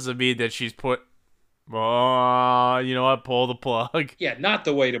 but that doesn't mean that she's put. Oh, you know what? Pull the plug. Yeah, not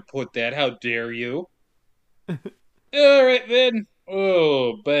the way to put that. How dare you? Alright, then.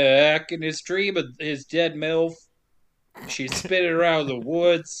 Oh, back in his dream of his dead MILF. She's spinning around the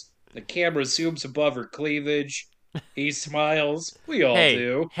woods. The camera zooms above her cleavage. He smiles. We all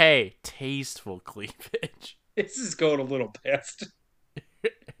do. Hey, tasteful cleavage. This is going a little past.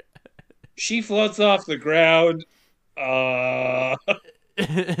 She floats off the ground.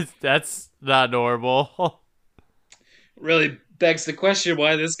 That's not normal. Really begs the question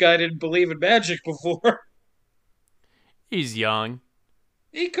why this guy didn't believe in magic before. He's young.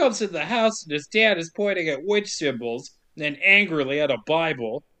 He comes in the house and his dad is pointing at witch symbols, and then angrily at a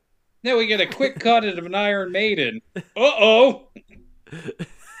Bible. Then we get a quick cut of an Iron Maiden. Uh-oh!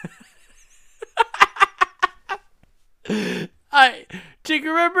 Do you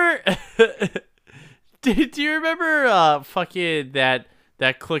remember? Do you remember fucking that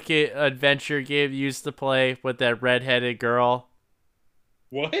Click It adventure game you used to play with that redheaded girl?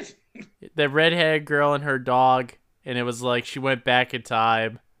 What? The redheaded girl and her dog, and it was like she went back in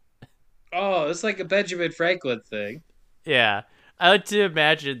time. Oh, it's like a Benjamin Franklin thing. Yeah. I like to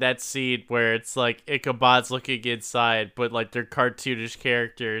imagine that scene where it's like Ichabod's looking inside, but like they're cartoonish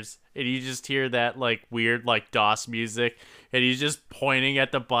characters, and you just hear that like weird like DOS music, and he's just pointing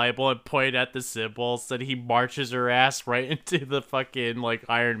at the Bible and pointing at the symbols, and he marches her ass right into the fucking like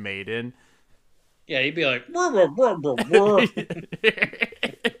Iron Maiden. Yeah, he'd be like, "Brr, brr, brr, brr, brr."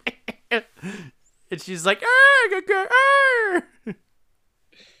 And she's like, "Arr!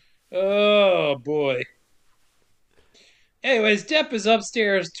 Oh, boy. Anyways, Depp is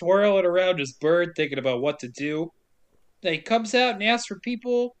upstairs twirling around his bird, thinking about what to do. Then he comes out and asks for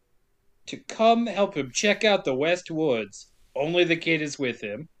people to come help him check out the West Woods. Only the kid is with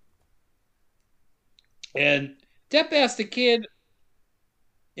him. And Depp asked the kid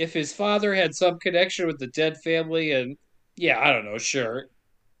if his father had some connection with the dead family, and yeah, I don't know, sure.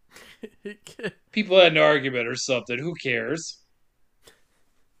 People had an argument or something. Who cares?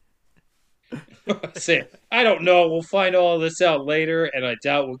 Say, I don't know. We'll find all this out later, and I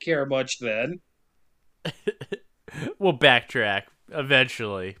doubt we'll care much then. We'll backtrack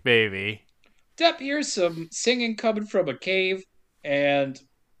eventually, maybe. Depp hears some singing coming from a cave, and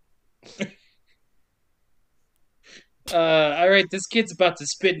all right, this kid's about to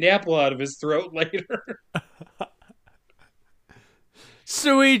spit an apple out of his throat later.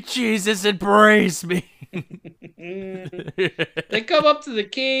 Sweet Jesus, embrace me. They come up to the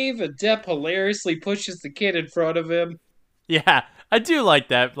cave, and Depp hilariously pushes the kid in front of him. Yeah, I do like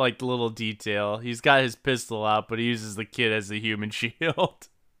that little detail. He's got his pistol out, but he uses the kid as a human shield.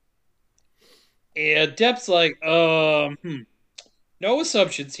 And Depp's like, no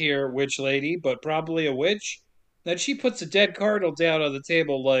assumptions here, witch lady, but probably a witch. Then she puts a dead cardinal down on the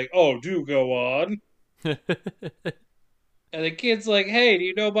table, like, oh, do go on. And the kid's like, hey, do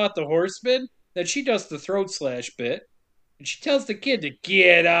you know about the horseman? Then she does the throat slash bit. And she tells the kid to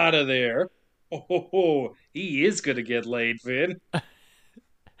get out of there. Oh, he is going to get laid, Vin.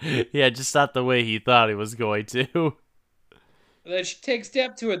 Yeah, just not the way he thought he was going to. And then she takes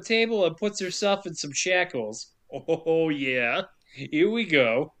Depp to a table and puts herself in some shackles. Oh, yeah. Here we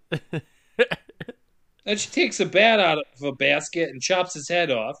go. Then she takes a bat out of a basket and chops his head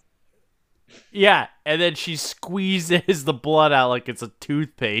off. Yeah, and then she squeezes the blood out like it's a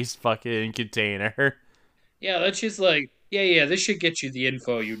toothpaste fucking container. Yeah, then she's like, yeah, this should get you the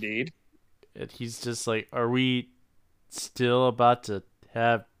info you need. And he's just like, are we still about to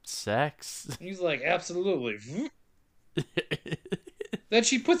have sex? And he's like, absolutely. Then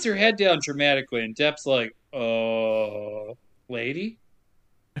she puts her head down dramatically, and Depp's like, lady?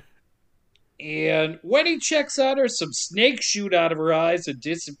 And when he checks on her, some snakes shoot out of her eyes and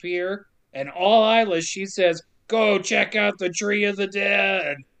disappear. And all eyeless, she says, go check out the tree of the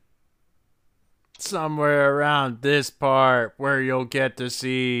dead. Somewhere around this part where you'll get to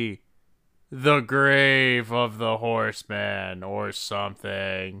see the grave of the horseman or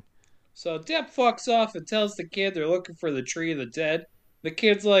something. So Depp fucks off and tells the kid they're looking for the tree of the dead. The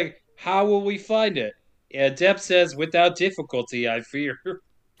kid's like, how will we find it? And Depp says, without difficulty, I fear.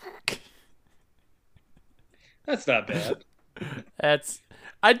 That's not bad.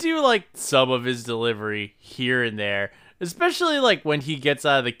 I do like some of his delivery here and there, especially like when he gets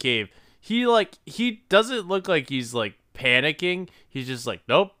out of the cave. He doesn't look like he's like panicking. He's just like,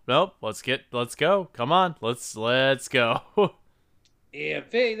 nope, let's go. Come on, let's go. And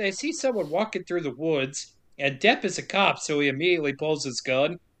they see someone walking through the woods, and Depp is a cop, so he immediately pulls his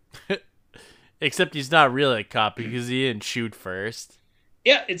gun. Except he's not really a cop because he didn't shoot first.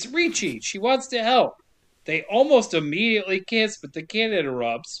 Yeah, it's Ricci. She wants to help. They almost immediately kiss, but the kid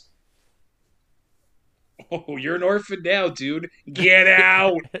interrupts. Oh, you're an orphan now, dude. Get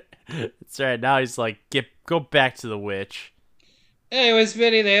out! That's right. Now he's like, go back to the witch. Anyways,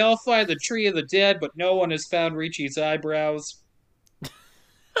 Vinny, they all find the tree of the dead, but no one has found Ricci's eyebrows.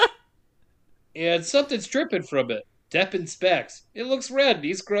 And something's dripping from it. Depp inspects. It looks red, and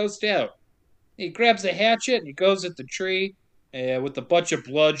he's grossed out. He grabs a hatchet, and he goes at the tree, with a bunch of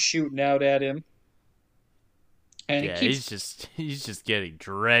blood shooting out at him. And yeah, he's just getting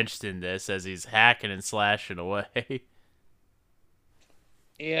drenched in this as he's hacking and slashing away.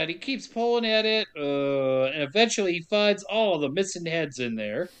 And he keeps pulling at it, and eventually he finds all of the missing heads in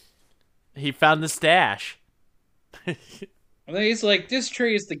there. He found the stash. And then he's like, this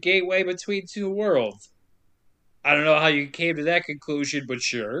tree is the gateway between two worlds. I don't know how you came to that conclusion, but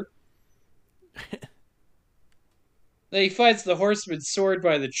sure. Then he finds the horseman's sword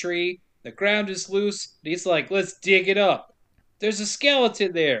by the tree. The ground is loose, and he's like, let's dig it up. There's a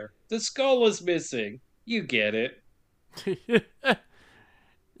skeleton there. The skull is missing. You get it.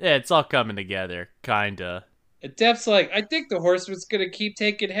 Yeah, it's all coming together, kinda. And Depp's like, I think the horseman's gonna keep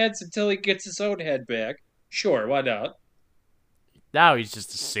taking heads until he gets his own head back. Sure, why not? Now he's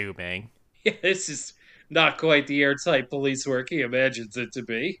just assuming. Yeah, this is not quite the airtight police work he imagines it to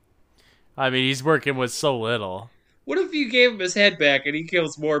be. I mean, he's working with so little. What if you gave him his head back and he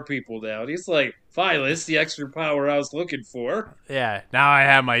kills more people now? And he's like, fine, that's the extra power I was looking for. Yeah, now I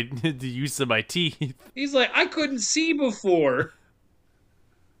have the use of my teeth. He's like, I couldn't see before.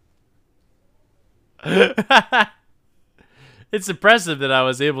 It's impressive that I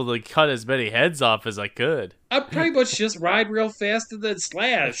was able to cut as many heads off as I could. I pretty much just ride real fast and then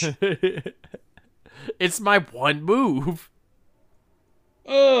slash. It's my one move.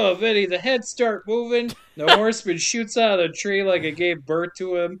 Oh, Vinny, the heads start moving. The horseman shoots out of the tree like it gave birth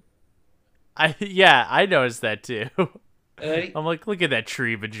to him. I noticed that too. And I'm like, look at that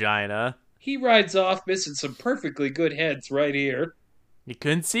tree vagina. he rides off, missing some perfectly good heads right here. You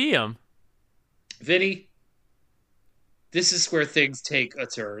couldn't see him. Vinny, this is where things take a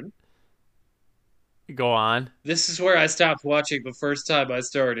turn. Go on. This is where I stopped watching the first time I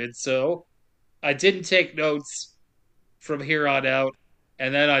started, so I didn't take notes from here on out,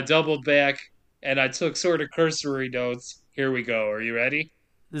 and then I doubled back and I took sort of cursory notes. Here we go. Are you ready?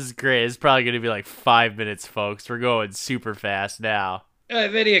 This is great. It's probably going to be like 5 minutes, folks. We're going super fast now.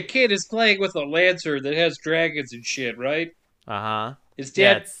 Vinny, a kid is playing with a lantern that has dragons and shit, right? Uh-huh. His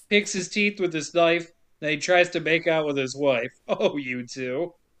Yeah, dad picks his teeth with his knife, then he tries to make out with his wife. Oh, you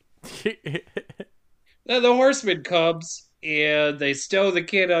two. Then the horseman comes, and they stow the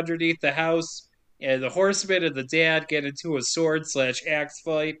kid underneath the house, and the horseman and the dad get into a sword/axe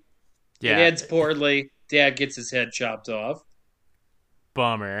fight. It yeah. ends poorly. Dad gets his head chopped off.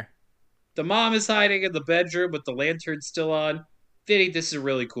 Bummer. The mom is hiding in the bedroom with the lantern still on. Vinny, this is a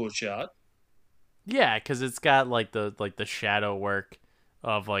really cool shot. Yeah, because it's got like the shadow work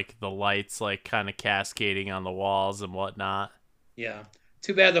of like the lights like kind of cascading on the walls and whatnot. Yeah.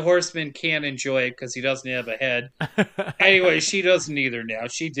 Too bad the horseman can't enjoy it because he doesn't have a head. Anyway, she doesn't either now.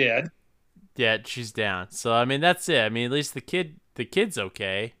 She did. Yeah, she's down. So I mean that's it. I mean at least the kid's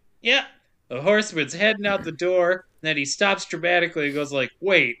okay. Yeah. The horseman's heading out the door. Then he stops dramatically and goes like,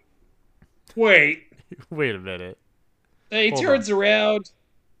 wait. Wait a minute. Then he Hold turns around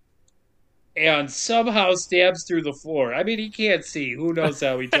and somehow stabs through the floor. I mean, he can't see. Who knows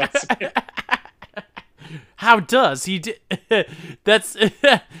how he does it? How does he do? That's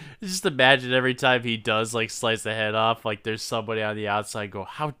just imagine every time he does like slice the head off, like there's somebody on the outside go,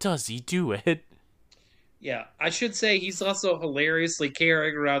 how does he do it? Yeah, I should say he's also hilariously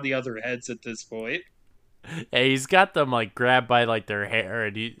carrying around the other heads at this point. And he's got them like grabbed by like their hair,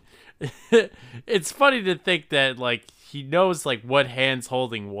 and he. It's funny to think that like he knows like what hand's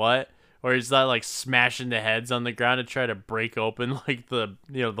holding what, or he's not like smashing the heads on the ground to try to break open like the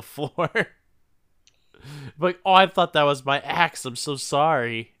floor. Like, oh, I thought that was my axe. I'm so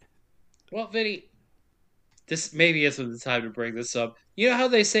sorry. Well, Vinny, this maybe isn't the time to bring this up. You know how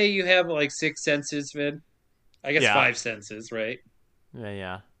they say you have like six senses, Vin? I guess Yeah. five senses, right?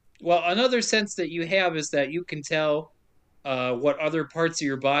 Yeah. Well, another sense that you have is that you can tell what other parts of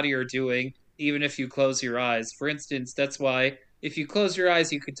your body are doing, even if you close your eyes. For instance, that's why if you close your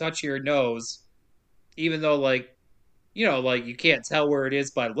eyes, you can touch your nose, even though, like, like you can't tell where it is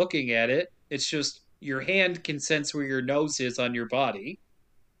by looking at it. It's just your hand can sense where your nose is on your body.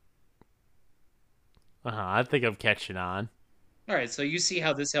 I think I'm catching on. All right, so you see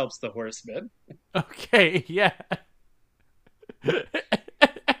how this helps the horseman. Okay, yeah.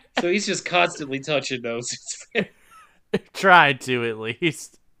 So he's just constantly touching noses. Tried to at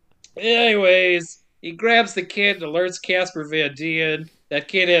least. Anyways, he grabs the kid and alerts Casper Van Dien. That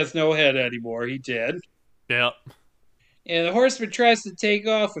kid has no head anymore. He did. Yep. And the horseman tries to take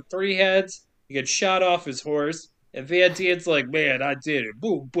off with three heads. He gets shot off his horse. And Van Dien's like, man, I did it.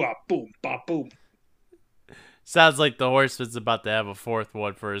 Boom, bop, boom, bop, boom. Sounds like the horseman's about to have a fourth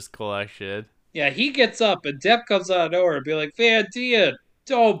one for his collection. Yeah, he gets up and Depp comes out of nowhere and be like, Van Dien,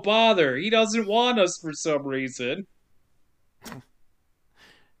 don't bother. He doesn't want us for some reason.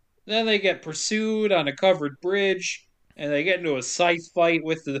 Then they get pursued on a covered bridge, and they get into a scythe fight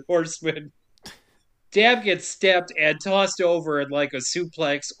with the horseman. Dab gets stepped and tossed over in like a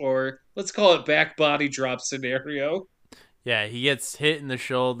suplex, or let's call it back body drop scenario. Yeah, he gets hit in the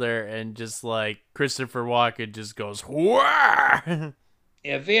shoulder and just like Christopher Walken just goes, whoa!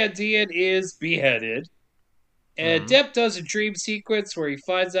 And Van Dien is beheaded. And Depp does a dream sequence where he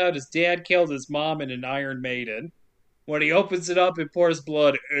finds out his dad killed his mom and an Iron Maiden. When he opens it up, it pours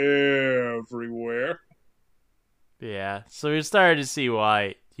blood everywhere. Yeah, so you're starting to see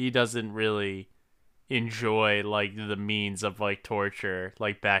why he doesn't really enjoy like the means of like torture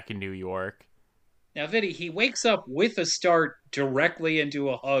like back in New York. Now, Vinny, he wakes up with a start directly into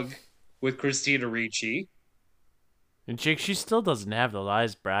a hug with Christina Ricci. And chick, she still doesn't have those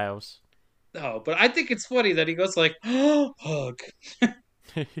eyebrows. Oh, but I think it's funny that he goes like, oh, hug.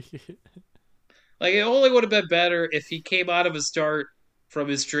 Like, it only would have been better if he came out of a start from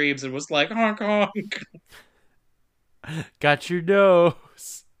his dreams and was like, honk, honk. Got your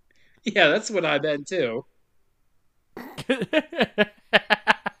nose. Yeah, that's what I meant too.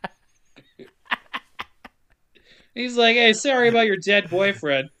 He's like, hey, sorry about your dead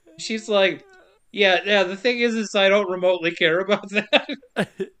boyfriend. She's like, yeah, the thing is I don't remotely care about that.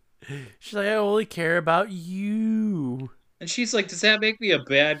 She's like, I only care about you. And she's like, does that make me a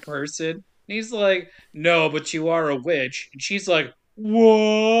bad person? And he's like, no, but you are a witch. And she's like,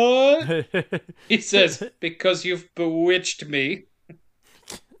 What? He says, because you've bewitched me.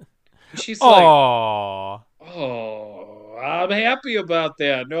 She's like, Aww. oh, I'm happy about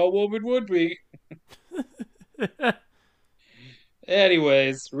that. No woman would be.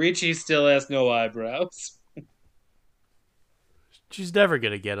 Anyways, Ricci still has no eyebrows. She's never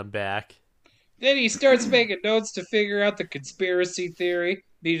gonna get him back. Then he starts making notes to figure out the conspiracy theory.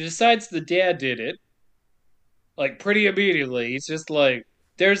 And he decides the dad did it. Like, pretty immediately. He's just like,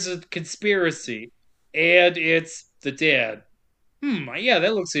 there's a conspiracy. And it's the dad. Yeah,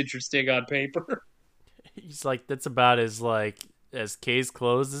 that looks interesting on paper. He's like, that's about as case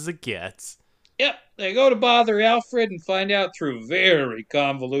closed as it gets. Yep, they go to bother Alfred and find out through very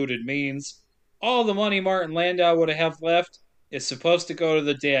convoluted means. All the money Martin Landau would have left is supposed to go to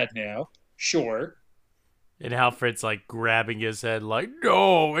the dad now. Sure. And Alfred's like grabbing his head, like,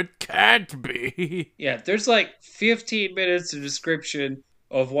 no, it can't be. Yeah, there's like 15 minutes of description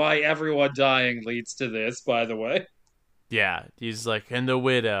of why everyone dying leads to this, by the way. Yeah, he's like, and the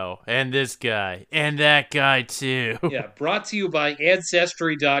widow, and this guy, and that guy too. Yeah, brought to you by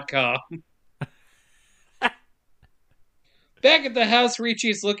Ancestry.com. Back at the house,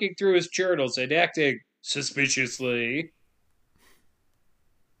 Ricci's looking through his journals and acting suspiciously.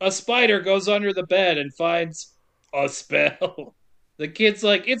 A spider goes under the bed and finds a spell. The kid's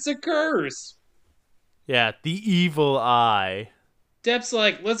like, it's a curse. Yeah, the evil eye. Depp's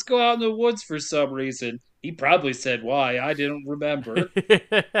like, let's go out in the woods for some reason. He probably said why, I didn't remember.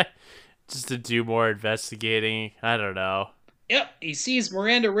 Just to do more investigating. I don't know. Yep, he sees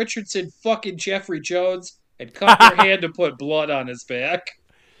Miranda Richardson fucking Jeffrey Jones and cup her hand to put blood on his back.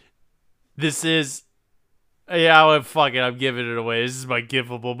 This is... Yeah, I'm giving it away. This is my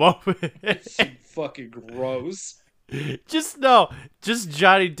givable moment. Fucking gross. Just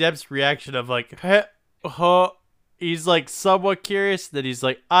Johnny Depp's reaction of like, he's like somewhat curious, then he's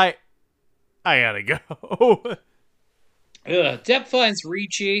like, I gotta go. Depp finds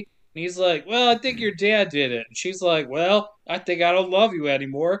Ricci, and he's like, well, I think your dad did it. And she's like, well, I think I don't love you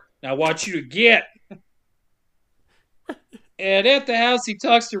anymore. Now I want you to get. And at the house, he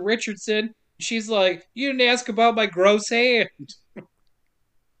talks to Richardson. She's like, you didn't ask about my gross hand.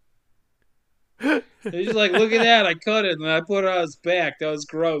 And he's like, look at that, I cut it and I put it on his back. That was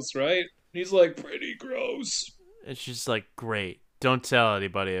gross, right? And he's like, pretty gross. And she's like, great. Don't tell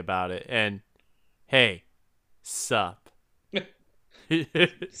anybody about it. And hey, sup.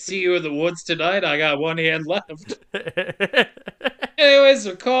 See you in the woods tonight. I got one hand left. Anyways,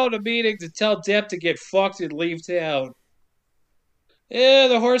 they're calling a meeting to tell Depp to get fucked and leave town. Yeah,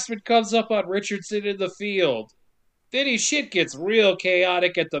 the horseman comes up on Richardson in the field. Then his shit gets real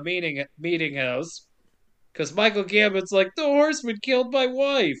chaotic at the meeting house. Because Michael Gambon's like, the horseman killed my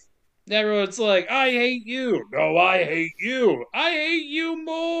wife. And everyone's like, I hate you. No, I hate you. I hate you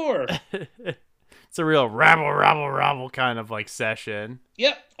more. It's a real rabble kind of like session.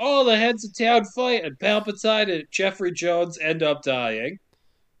 Yep, all the heads of town fight, and Palpatine and Jeffrey Jones end up dying.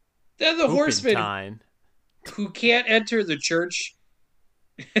 Then the horseman, who can't enter the church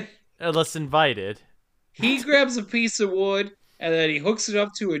unless invited, he grabs a piece of wood and then he hooks it up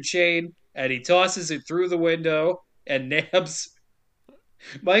to a chain and he tosses it through the window and nabs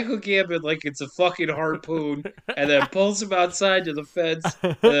Michael Gambon like it's a fucking harpoon and then pulls him outside to the fence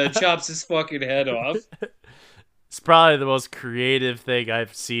and then chops his fucking head off. It's probably the most creative thing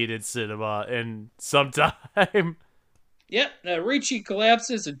I've seen in cinema in some time. Yep, Ricci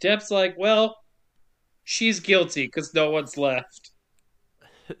collapses and Depp's like, well, she's guilty because no one's left.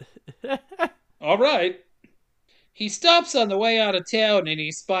 All right. He stops on the way out of town and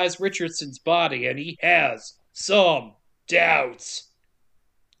he spies Richardson's body and he has some doubts.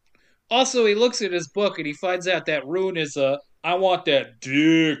 Also, he looks at his book and he finds out that rune is a I want that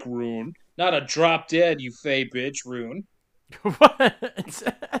dick rune, not a drop dead, you fey bitch rune. What?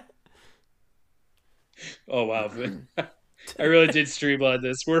 Oh, wow. I really did streamline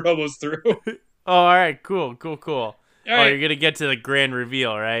this. We're almost through. Oh, all right. Cool. All right. You're going to get to the grand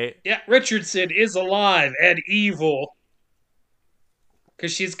reveal, right? Yeah, Richardson is alive and evil.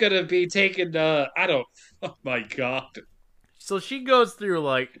 Because she's going to be taken, oh my God. So she goes through,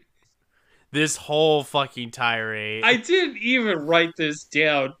 like, this whole fucking tirade. I didn't even write this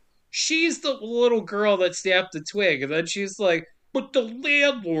down. She's the little girl that snapped the twig, and then she's like, but the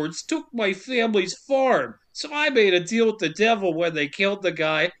landlords took my family's farm, so I made a deal with the devil when they killed the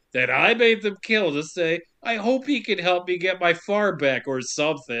guy that I made them kill to say, I hope he can help me get my farm back or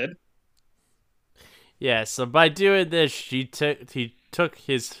something. Yeah, so by doing this, he took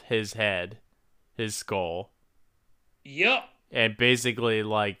his head, his skull. Yup. and basically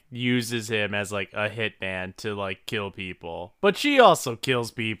like uses him as like a hitman to like kill people. But she also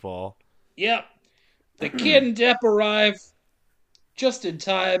kills people. Yep. The kid and Depp arrive just in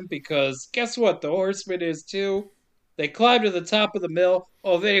time because guess what? The Horseman is too. They climb to the top of the mill.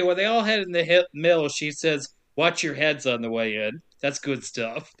 Oh, Vinny, when they all head in the mill, she says, "Watch your heads on the way in." That's good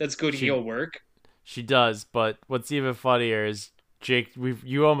stuff. That's good heel work. She does, but what's even funnier is Jake.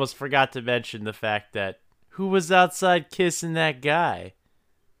 You almost forgot to mention the fact that who was outside kissing that guy.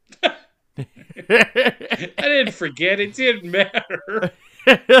 I didn't forget. It didn't matter.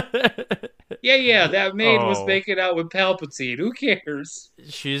 Yeah, that maid was making out with Palpatine. Who cares?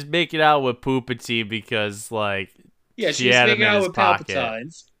 She's making out with Palpatine because, like, yeah, she's making out with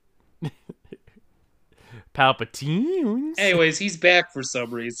Palpatines. Palpatines? Anyways, he's back for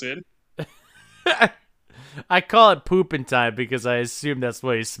some reason. I call it pooping time because I assume that's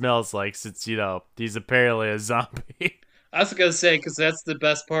what he smells like since, you know, he's apparently a zombie. I was going to say, because that's the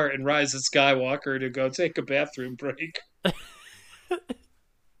best part in Rise of Skywalker, to go take a bathroom break.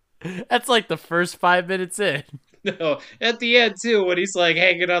 That's like the first 5 minutes in. No, at the end, too, when he's like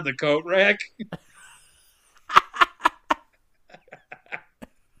hanging on the coat rack.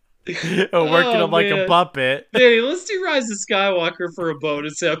 Working him like a puppet. Hey, let's do Rise of Skywalker for a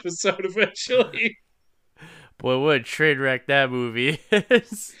bonus episode eventually. Boy, what a train wreck that movie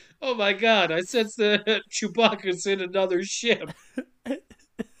is. Oh my god, I sense that Chewbacca's in another ship.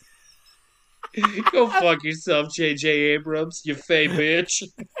 Go fuck yourself, J.J. Abrams, you fey bitch.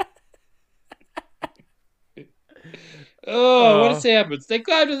 What has happened? They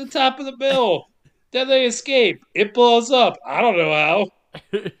climb to the top of the mill. Then they escape. It blows up. I don't know how.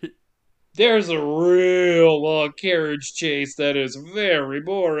 There's a real long carriage chase that is very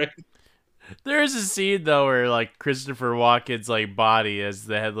boring. There is a scene though where like Christopher Walken's like body as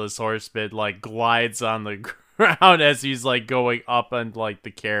the Headless Horseman like glides on the ground as he's like going up on like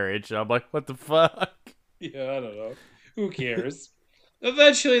the carriage. And I'm like, what the fuck? Yeah, I don't know. Who cares?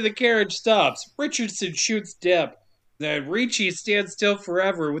 Eventually the carriage stops. Richardson shoots Depp. Then Ricci stands still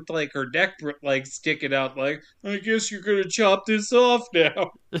forever with like her neck like sticking out like, I guess you're gonna chop this off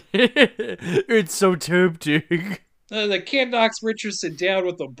now. It's so tempting. The kid knocks Richardson down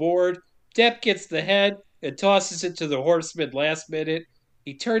with a board. Depp gets the head and tosses it to the Horseman last minute.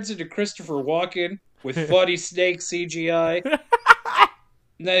 He turns into Christopher Walken with funny snake CGI.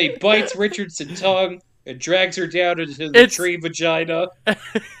 And then he bites Richardson's tongue and drags her down into the tree vagina.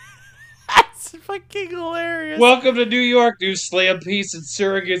 That's fucking hilarious. Welcome to New York, new slam piece and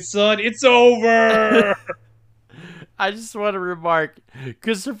surrogate son. It's over! I just want to remark,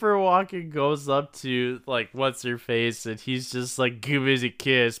 Christopher Walken goes up to, like, what's-her-face, and he's just like, give me a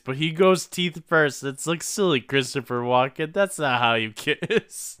kiss, but he goes teeth first. It's like, silly Christopher Walken, that's not how you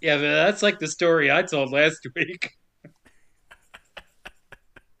kiss. Yeah, man, that's like the story I told last week.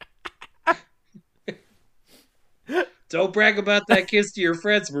 Don't brag about that kiss to your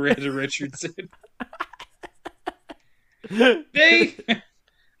friends, Miranda Richardson. Me?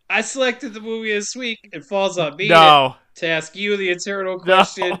 I selected the movie this week. It falls on me to ask you the eternal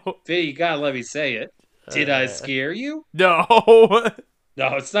question. No. Vinny, you gotta let me say it. Did I scare you? No.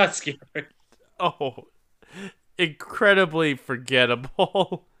 No, it's not scary. Oh. Incredibly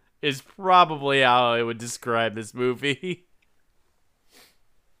forgettable is probably how I would describe this movie.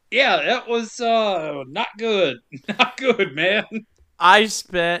 Yeah, that was not good. Not good, man. I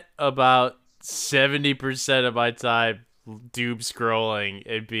spent about 70% of my time doom scrolling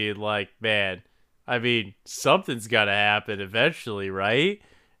and being like, man, I mean, something's got to happen eventually, right?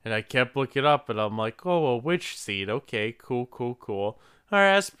 And I kept looking up and I'm like, oh, a witch scene. Okay, cool. All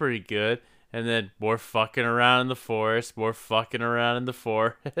right, that's pretty good. And then more fucking around in the forest, I'm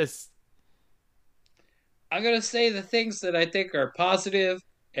going to say the things that I think are positive,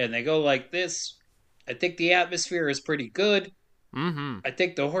 and they go like this. I think the atmosphere is pretty good. Mm-hmm. I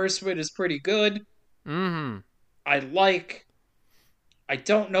think the Horseman is pretty good. Mm-hmm. I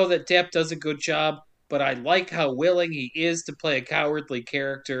don't know that Depp does a good job, but I like how willing he is to play a cowardly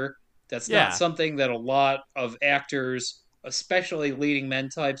character. That's not something that a lot of actors, especially leading men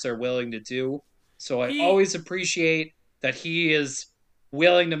types, are willing to do. So I always appreciate that he is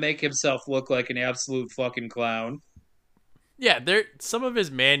willing to make himself look like an absolute fucking clown. Yeah, some of his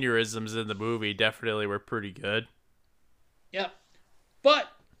mannerisms in the movie definitely were pretty good. Yep. But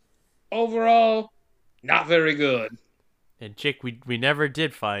overall, not very good. And Chick, we never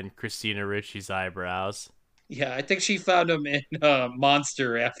did find Christina Ricci's eyebrows. Yeah, I think she found them in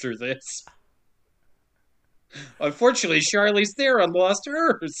Monster after this. Unfortunately, Charlize Theron lost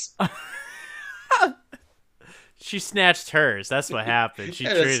hers. She snatched hers. That's what happened. She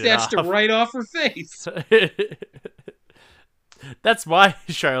snatched them right off her face. That's why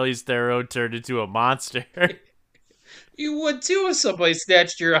Charlize Theron turned into a monster. You would too if somebody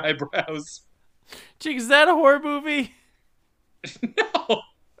snatched your eyebrows. Jake, is that a horror movie? No.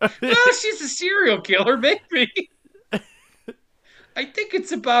 Well, she's a serial killer, maybe. I think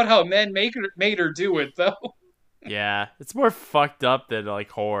it's about how men made her do it, though. Yeah, it's more fucked up than like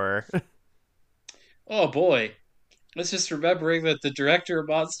horror. Oh boy. Let's just remembering that the director of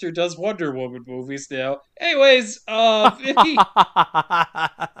Monster does Wonder Woman movies now. Anyways, Vinny,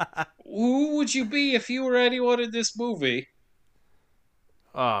 who would you be if you were anyone in this movie?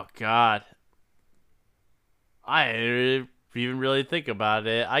 Oh God, I didn't even really think about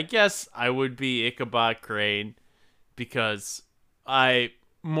it. I guess I would be Ichabod Crane because I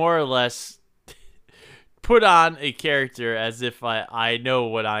more or less put on a character as if I know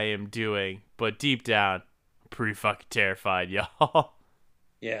what I am doing, but deep down, I'm pretty fucking terrified, y'all.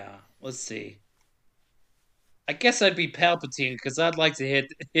 Yeah, let's see. I guess I'd be Palpatine because I'd like to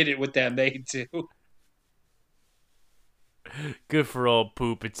hit it with that maid too. Good for old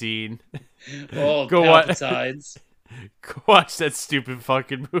Poopatine. Oh, Go Palpatines. Go watch that stupid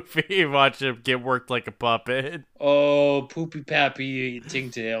fucking movie and watch him get worked like a puppet. Oh, Poopy Pappy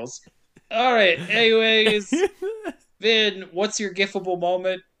Tingtails. All right. Anyways, Vin, what's your gifable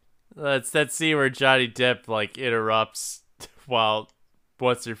moment? That's that scene where Johnny Depp like interrupts while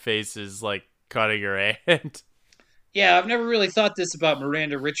what's her face is like cutting her hand. Yeah, I've never really thought this about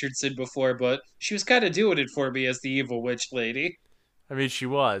Miranda Richardson before, but she was kind of doing it for me as the evil witch lady. I mean, she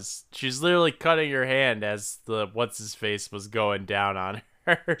was. She's literally cutting her hand as the what's his face was going down on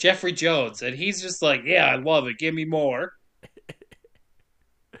her. Jeffrey Jones, and he's just like, yeah, I love it. Give me more.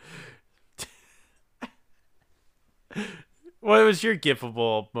 What was your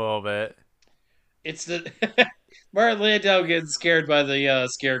gifable moment? It's the Martin Landau getting scared by the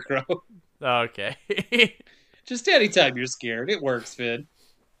scarecrow. Okay. Just anytime you're scared, it works, Vin.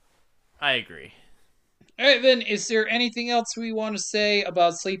 I agree. All right, Vin, is there anything else we want to say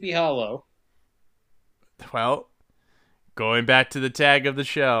about Sleepy Hollow? Well, going back to the tag of the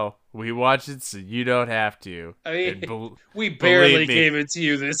show, we watch it so you don't have to. I mean, And we barely believe me. gave it to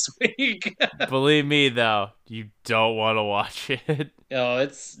you this week. believe me, though, you don't want to watch it. No,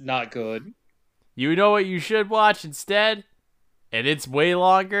 it's not good. You know what you should watch instead? And it's way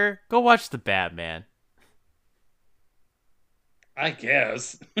longer? Go watch The Batman. I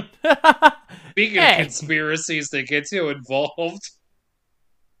guess. Speaking Hey. of conspiracies that get too involved.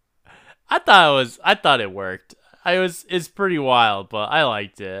 I thought it worked. It's pretty wild, but I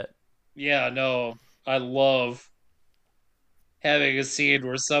liked it. Yeah, no, I love having a scene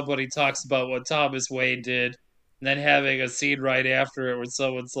where somebody talks about what Thomas Wayne did, and then having a scene right after it where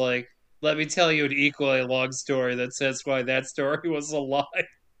someone's like, let me tell you an equally long story that says why that story was a lie.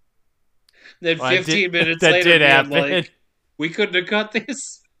 Then Well, 15 minutes that later, did being happen. like, we couldn't have cut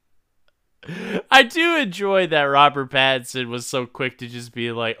this. I do enjoy that Robert Pattinson was so quick to just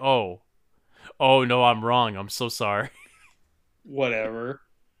be like, oh no, I'm wrong. I'm so sorry. Whatever.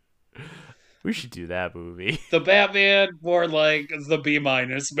 We should do that movie. The Batman, more like the B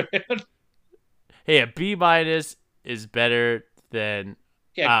minus man. Hey, a B- is better than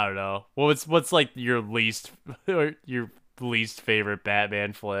Yeah. I don't know. Well, what's like your least favorite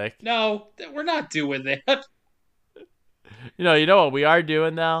Batman flick? No, we're not doing that. You know what we are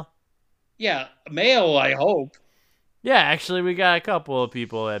doing now? Yeah, mail, I hope. Yeah, actually, we got a couple of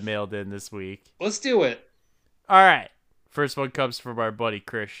people that mailed in this week. Let's do it. All right. First one comes from our buddy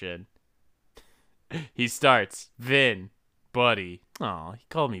Christian. He starts, Vin, buddy. Oh, he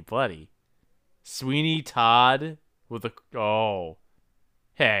called me buddy. Sweeney Todd with a... Oh.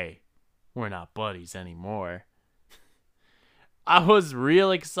 Hey, we're not buddies anymore. I was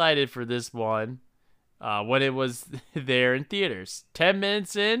real excited for this one when it was there in theaters. 10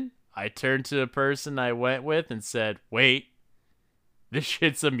 minutes in, I turned to the person I went with and said, wait, this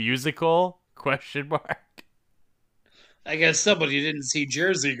shit's a musical? Question mark. I guess somebody didn't see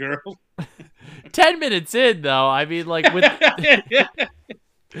Jersey Girl. 10 minutes in, though, I mean, like, with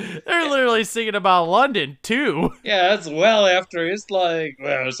they're literally singing about London, too. Yeah, that's well after it's like, well,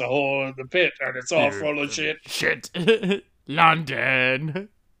 there's a hole in the pit and it's all full of shit. Shit. London.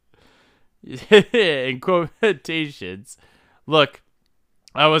 In quotations. Look,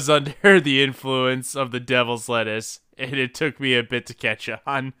 I was under the influence of the devil's lettuce, and it took me a bit to catch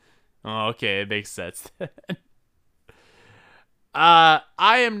on. Oh, okay, it makes sense then. I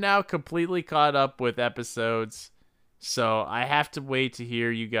am now completely caught up with episodes, so I have to wait to hear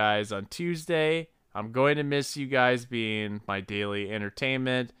you guys on Tuesday. I'm going to miss you guys being my daily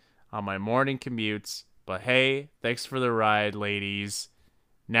entertainment on my morning commutes, but hey, thanks for the ride, ladies.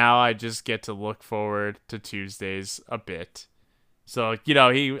 Now I just get to look forward to Tuesdays a bit. So,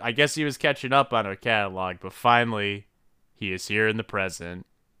 I guess he was catching up on our catalog, but finally, he is here in the present.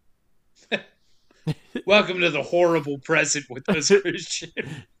 Welcome to the horrible present with us, Christian.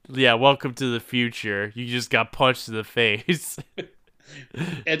 Yeah, welcome to the future. You just got punched in the face.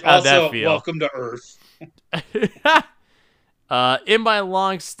 And How'd that also, feel? welcome to Earth. In my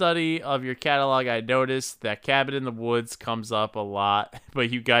long study of your catalog, I noticed that Cabin in the Woods comes up a lot,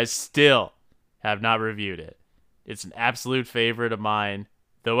 but you guys still have not reviewed it. It's an absolute favorite of mine,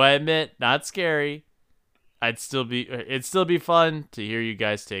 though I admit, not scary. It'd still be fun to hear you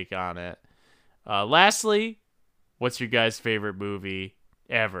guys take on it. Lastly, what's your guys' favorite movie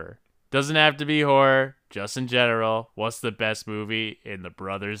ever? Doesn't have to be horror, just in general. What's the best movie in the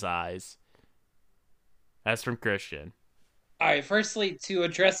brothers' eyes? That's from Christian. All right, firstly, to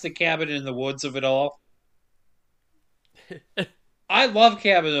address the Cabin in the Woods of it all, I love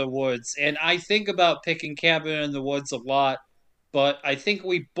Cabin in the Woods, and I think about picking Cabin in the Woods a lot, but I think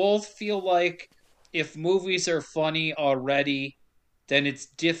we both feel like if movies are funny already, then it's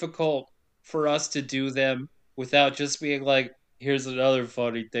difficult for us to do them without just being like, here's another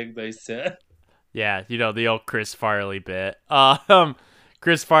funny thing they said. Yeah, the old Chris Farley bit.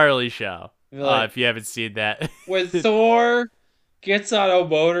 Chris Farley show. Like, If you haven't seen that. when Thor gets on a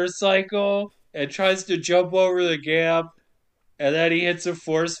motorcycle and tries to jump over the gap, and then he hits a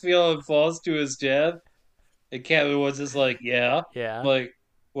force field and falls to his death, and Kevin was just like, yeah. Yeah. Like,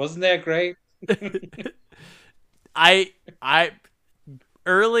 wasn't that great? I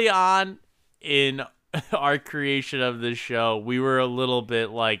early on in our creation of this show, we were a little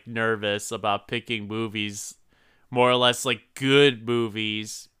bit like nervous about picking movies, more or less like good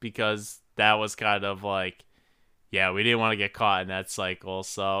movies, because that was kind of like, yeah, we didn't want to get caught in that cycle.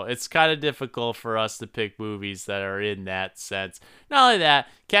 So it's kind of difficult for us to pick movies that are in that sense. Not only that,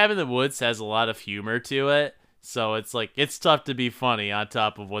 Cabin in the Woods has a lot of humor to it. So it's like, it's tough to be funny on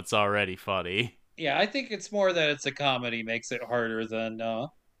top of what's already funny. Yeah, I think it's more that it's a comedy makes it harder than.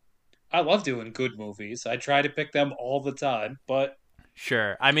 I love doing good movies. I try to pick them all the time, but.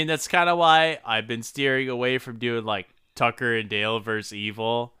 Sure. I mean, that's kind of why I've been steering away from doing like Tucker and Dale vs.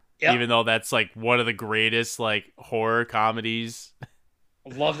 Evil. Yep. Even though that's like one of the greatest like horror comedies.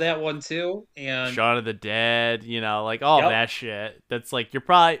 Love that one too. And Shaun of the Dead, like all that shit. That's like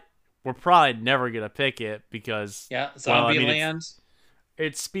we're probably never gonna pick it because Zombieland.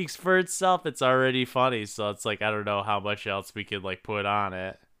 It speaks for itself. It's already funny, so it's like I don't know how much else we could like put on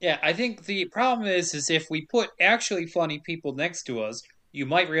it. Yeah, I think the problem is if we put actually funny people next to us, you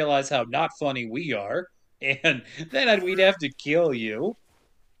might realize how not funny we are, and then we'd have to kill you.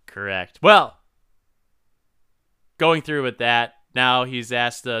 Correct. Well, going through with that, now he's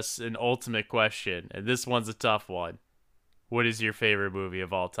asked us an ultimate question, and this one's a tough one. What is your favorite movie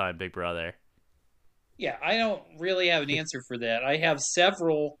of all time, Big Brother? Yeah, I don't really have an answer for that. I have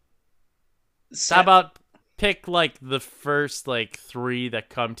several. How about pick like the first like 3 that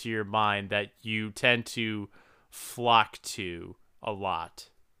come to your mind that you tend to flock to a lot?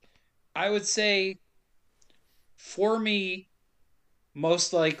 I would say, for me,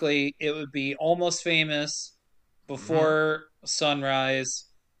 most likely it would be Almost Famous, Before Sunrise.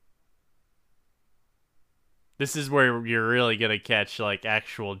 This is where you're really gonna catch like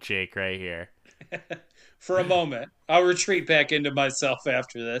actual Jake right here. For a moment, I'll retreat back into myself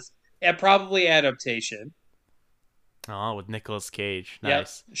after this, and probably Adaptation. Oh, with Nicolas Cage.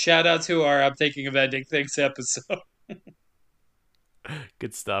 Nice. Yep. Shout out to our I'm Thinking of Ending Things episode.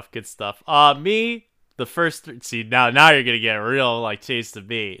 Good stuff. Me, the first see now you're gonna get a real like taste of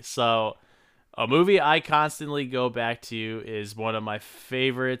me. So a movie I constantly go back to is one of my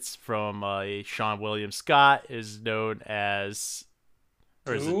favorites from Sean William Scott, is known as,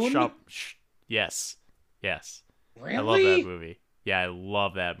 or is it Sean? Yes. Really? I love that movie. Yeah, I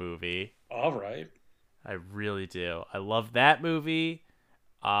love that movie. All right. I really do. I love that movie.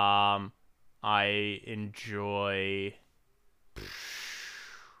 I enjoy.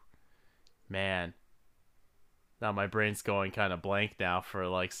 Man, now my brain's going kind of blank now for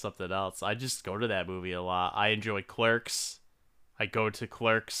like something else. I just go to that movie a lot. I enjoy Clerks. I go to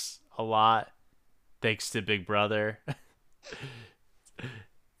Clerks a lot, thanks to Big Brother.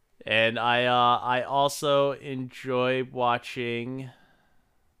 And I also enjoy watching.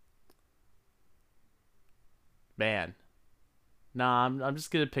 Man, nah, I'm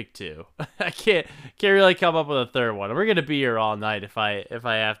just gonna pick 2. I can't really come up with a third one. We're gonna be here all night if I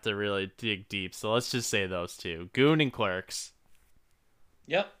have to really dig deep. So let's just say those 2, Goon and Clerks.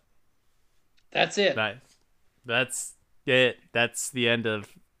 Yep, that's it. Nice. That's it. That's the end of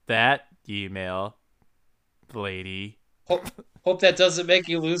that email, lady. Hope that doesn't make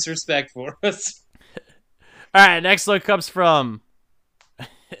you lose respect for us. All right, next one comes from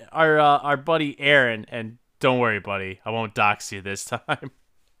our buddy Aaron, and don't worry, buddy, I won't dox you this time.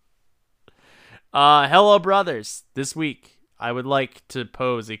 Hello, brothers. This week, I would like to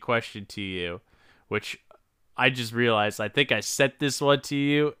pose a question to you, which I just realized I think I sent this one to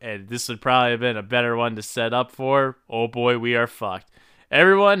you, and this would probably have been a better one to set up for. Oh boy, we are fucked.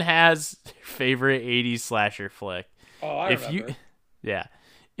 Everyone has their favorite 80s slasher flick. Oh, I remember. Yeah.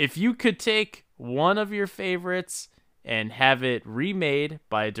 If you could take one of your favorites and have it remade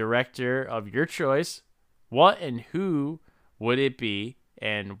by a director of your choice, what and who would it be,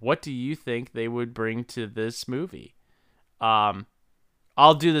 and what do you think they would bring to this movie?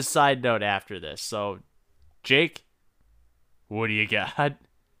 I'll do the side note after this. So, Jake, what do you got? All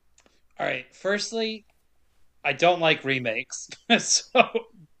right. Firstly, I don't like remakes. So,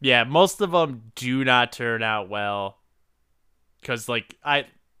 Yeah, most of them do not turn out well. Cause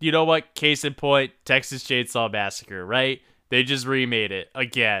you know what? Case in point, Texas Chainsaw Massacre, right? They just remade it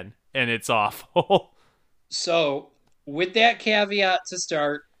again, and it's awful. so with that caveat to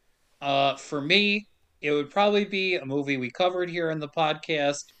start, for me, it would probably be a movie we covered here in the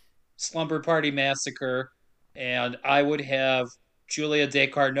podcast, Slumber Party Massacre, and I would have Julia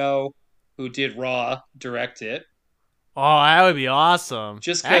Decarno, who did Raw, direct it. Oh, that would be awesome.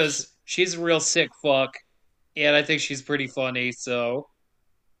 Just because she's a real sick fuck, and I think she's pretty funny, so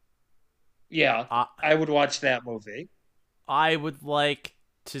yeah, I would watch that movie. I would like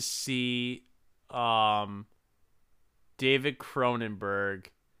to see David Cronenberg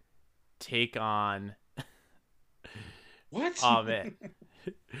take on What? Oh man.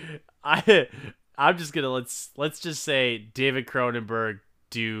 I'm just gonna let's just say David Cronenberg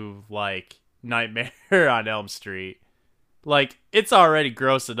do like Nightmare on Elm Street. Like, it's already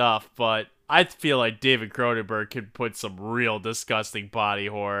gross enough, but I feel like David Cronenberg could put some real disgusting body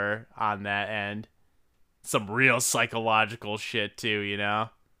horror on that end. Some real psychological shit too, you know?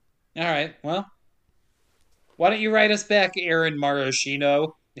 All right, well, why don't you write us back, Aaron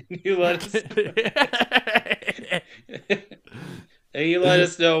Maraschino? You let us you let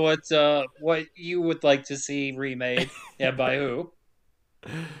us know what you would like to see remade and by who.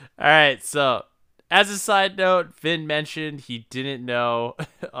 Alright, so as a side note, Vin mentioned he didn't know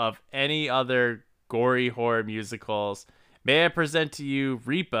of any other gory horror musicals. May I present to you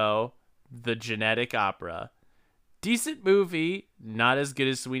Repo, the Genetic Opera. Decent movie, not as good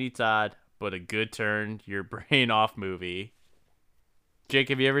as Sweeney Todd, but a good turn your brain off movie. Jake,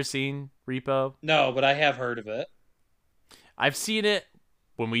 have you ever seen Repo? No, but I have heard of it. I've seen it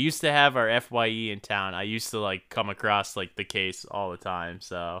when we used to have our FYE in town. I used to like come across like the case all the time,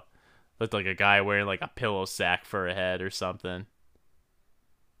 so looked like a guy wearing like a pillow sack for a head or something.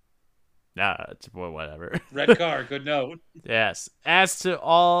 Nah, it's whatever. Red car, good note. Yes. As to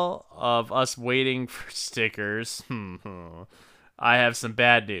all of us waiting for stickers, I have some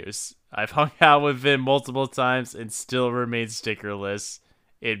bad news. I've hung out with Vin multiple times and still remain stickerless.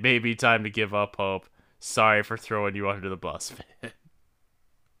 It may be time to give up hope. Sorry for throwing you under the bus, Vin.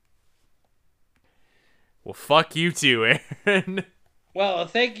 Well, fuck you too, Aaron. Well,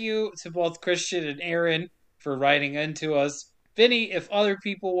 thank you to both Christian and Aaron for writing into us. Vinny, if other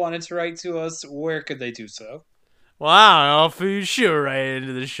people wanted to write to us, where could they do so? Well, I don't know if you should write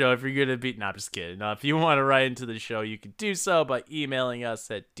into the show if you're going to be... No, I'm just kidding. No, if you want to write into the show, you can do so by emailing us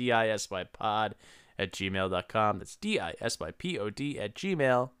at disypod@gmail.com. That's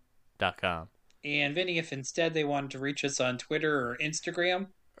disypod@gmail.com. And Vinny, if instead they wanted to reach us on Twitter or Instagram?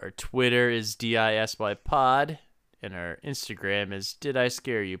 Our Twitter is disypod, and our Instagram is Did I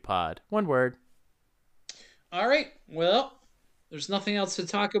Scare You Pod. One word. All right, well, there's nothing else to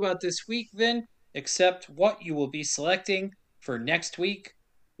talk about this week, then, except what you will be selecting for next week.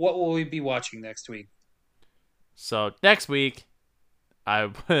 What will we be watching next week? So next week,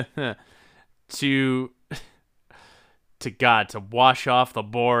 I to wash off the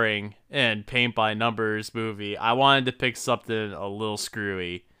boring and paint by numbers movie, I wanted to pick something a little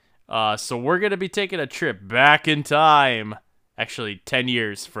screwy. So we're gonna be taking a trip back in time, actually 10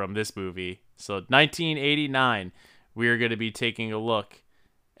 years from this movie. So 1989, we are gonna be taking a look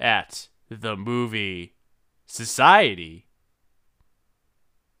at the movie Society.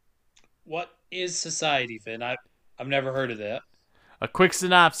 What is Society, Vin? I've never heard of that. A quick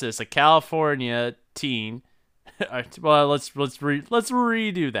synopsis: a California teen. Well, let's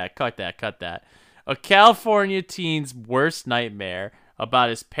redo that. Cut that. A California teen's worst nightmare about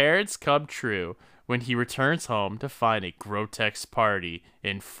his parents come true when he returns home to find a grotesque party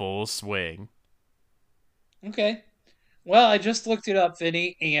in full swing. Okay. Well, I just looked it up,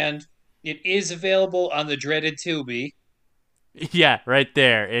 Vinny, and it is available on the dreaded Tubi. Yeah, right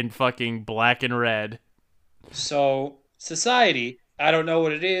there in fucking black and red. So, Society, I don't know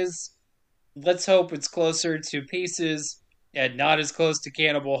what it is. Let's hope it's closer to Pieces and not as close to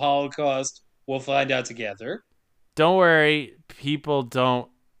Cannibal Holocaust. We'll find out together. Don't worry, people don't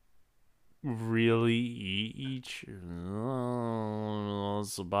really eat each. It's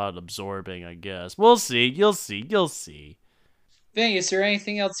about absorbing, I guess. We'll see. You'll see. Vinny, is there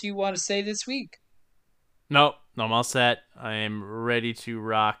anything else you want to say this week? Nope, I'm all set. I am ready to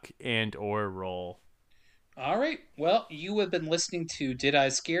rock and or roll. All right. Well, you have been listening to Did I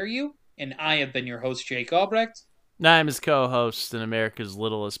Scare You? And I have been your host, Jake Albrecht. Now I'm his co-host and America's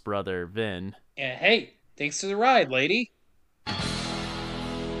littlest brother, Vin. And hey, thanks for the ride, lady.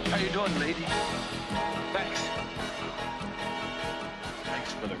 How you doing, lady? Thanks.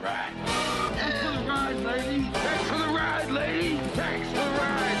 Thanks for the ride. Thanks for the ride, lady. Thanks for the ride, lady. Thanks for the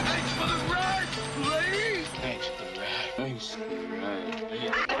ride. Thanks for the ride, lady. Thanks for the ride. Thanks for the ride, lady.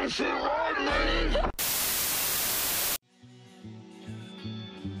 Thanks for the ride, lady.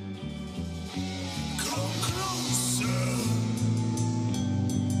 Come closer.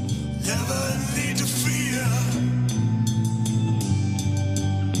 Never need to fear.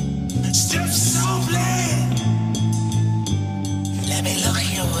 Step softly. Let me look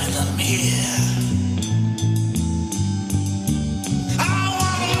you in the mirror.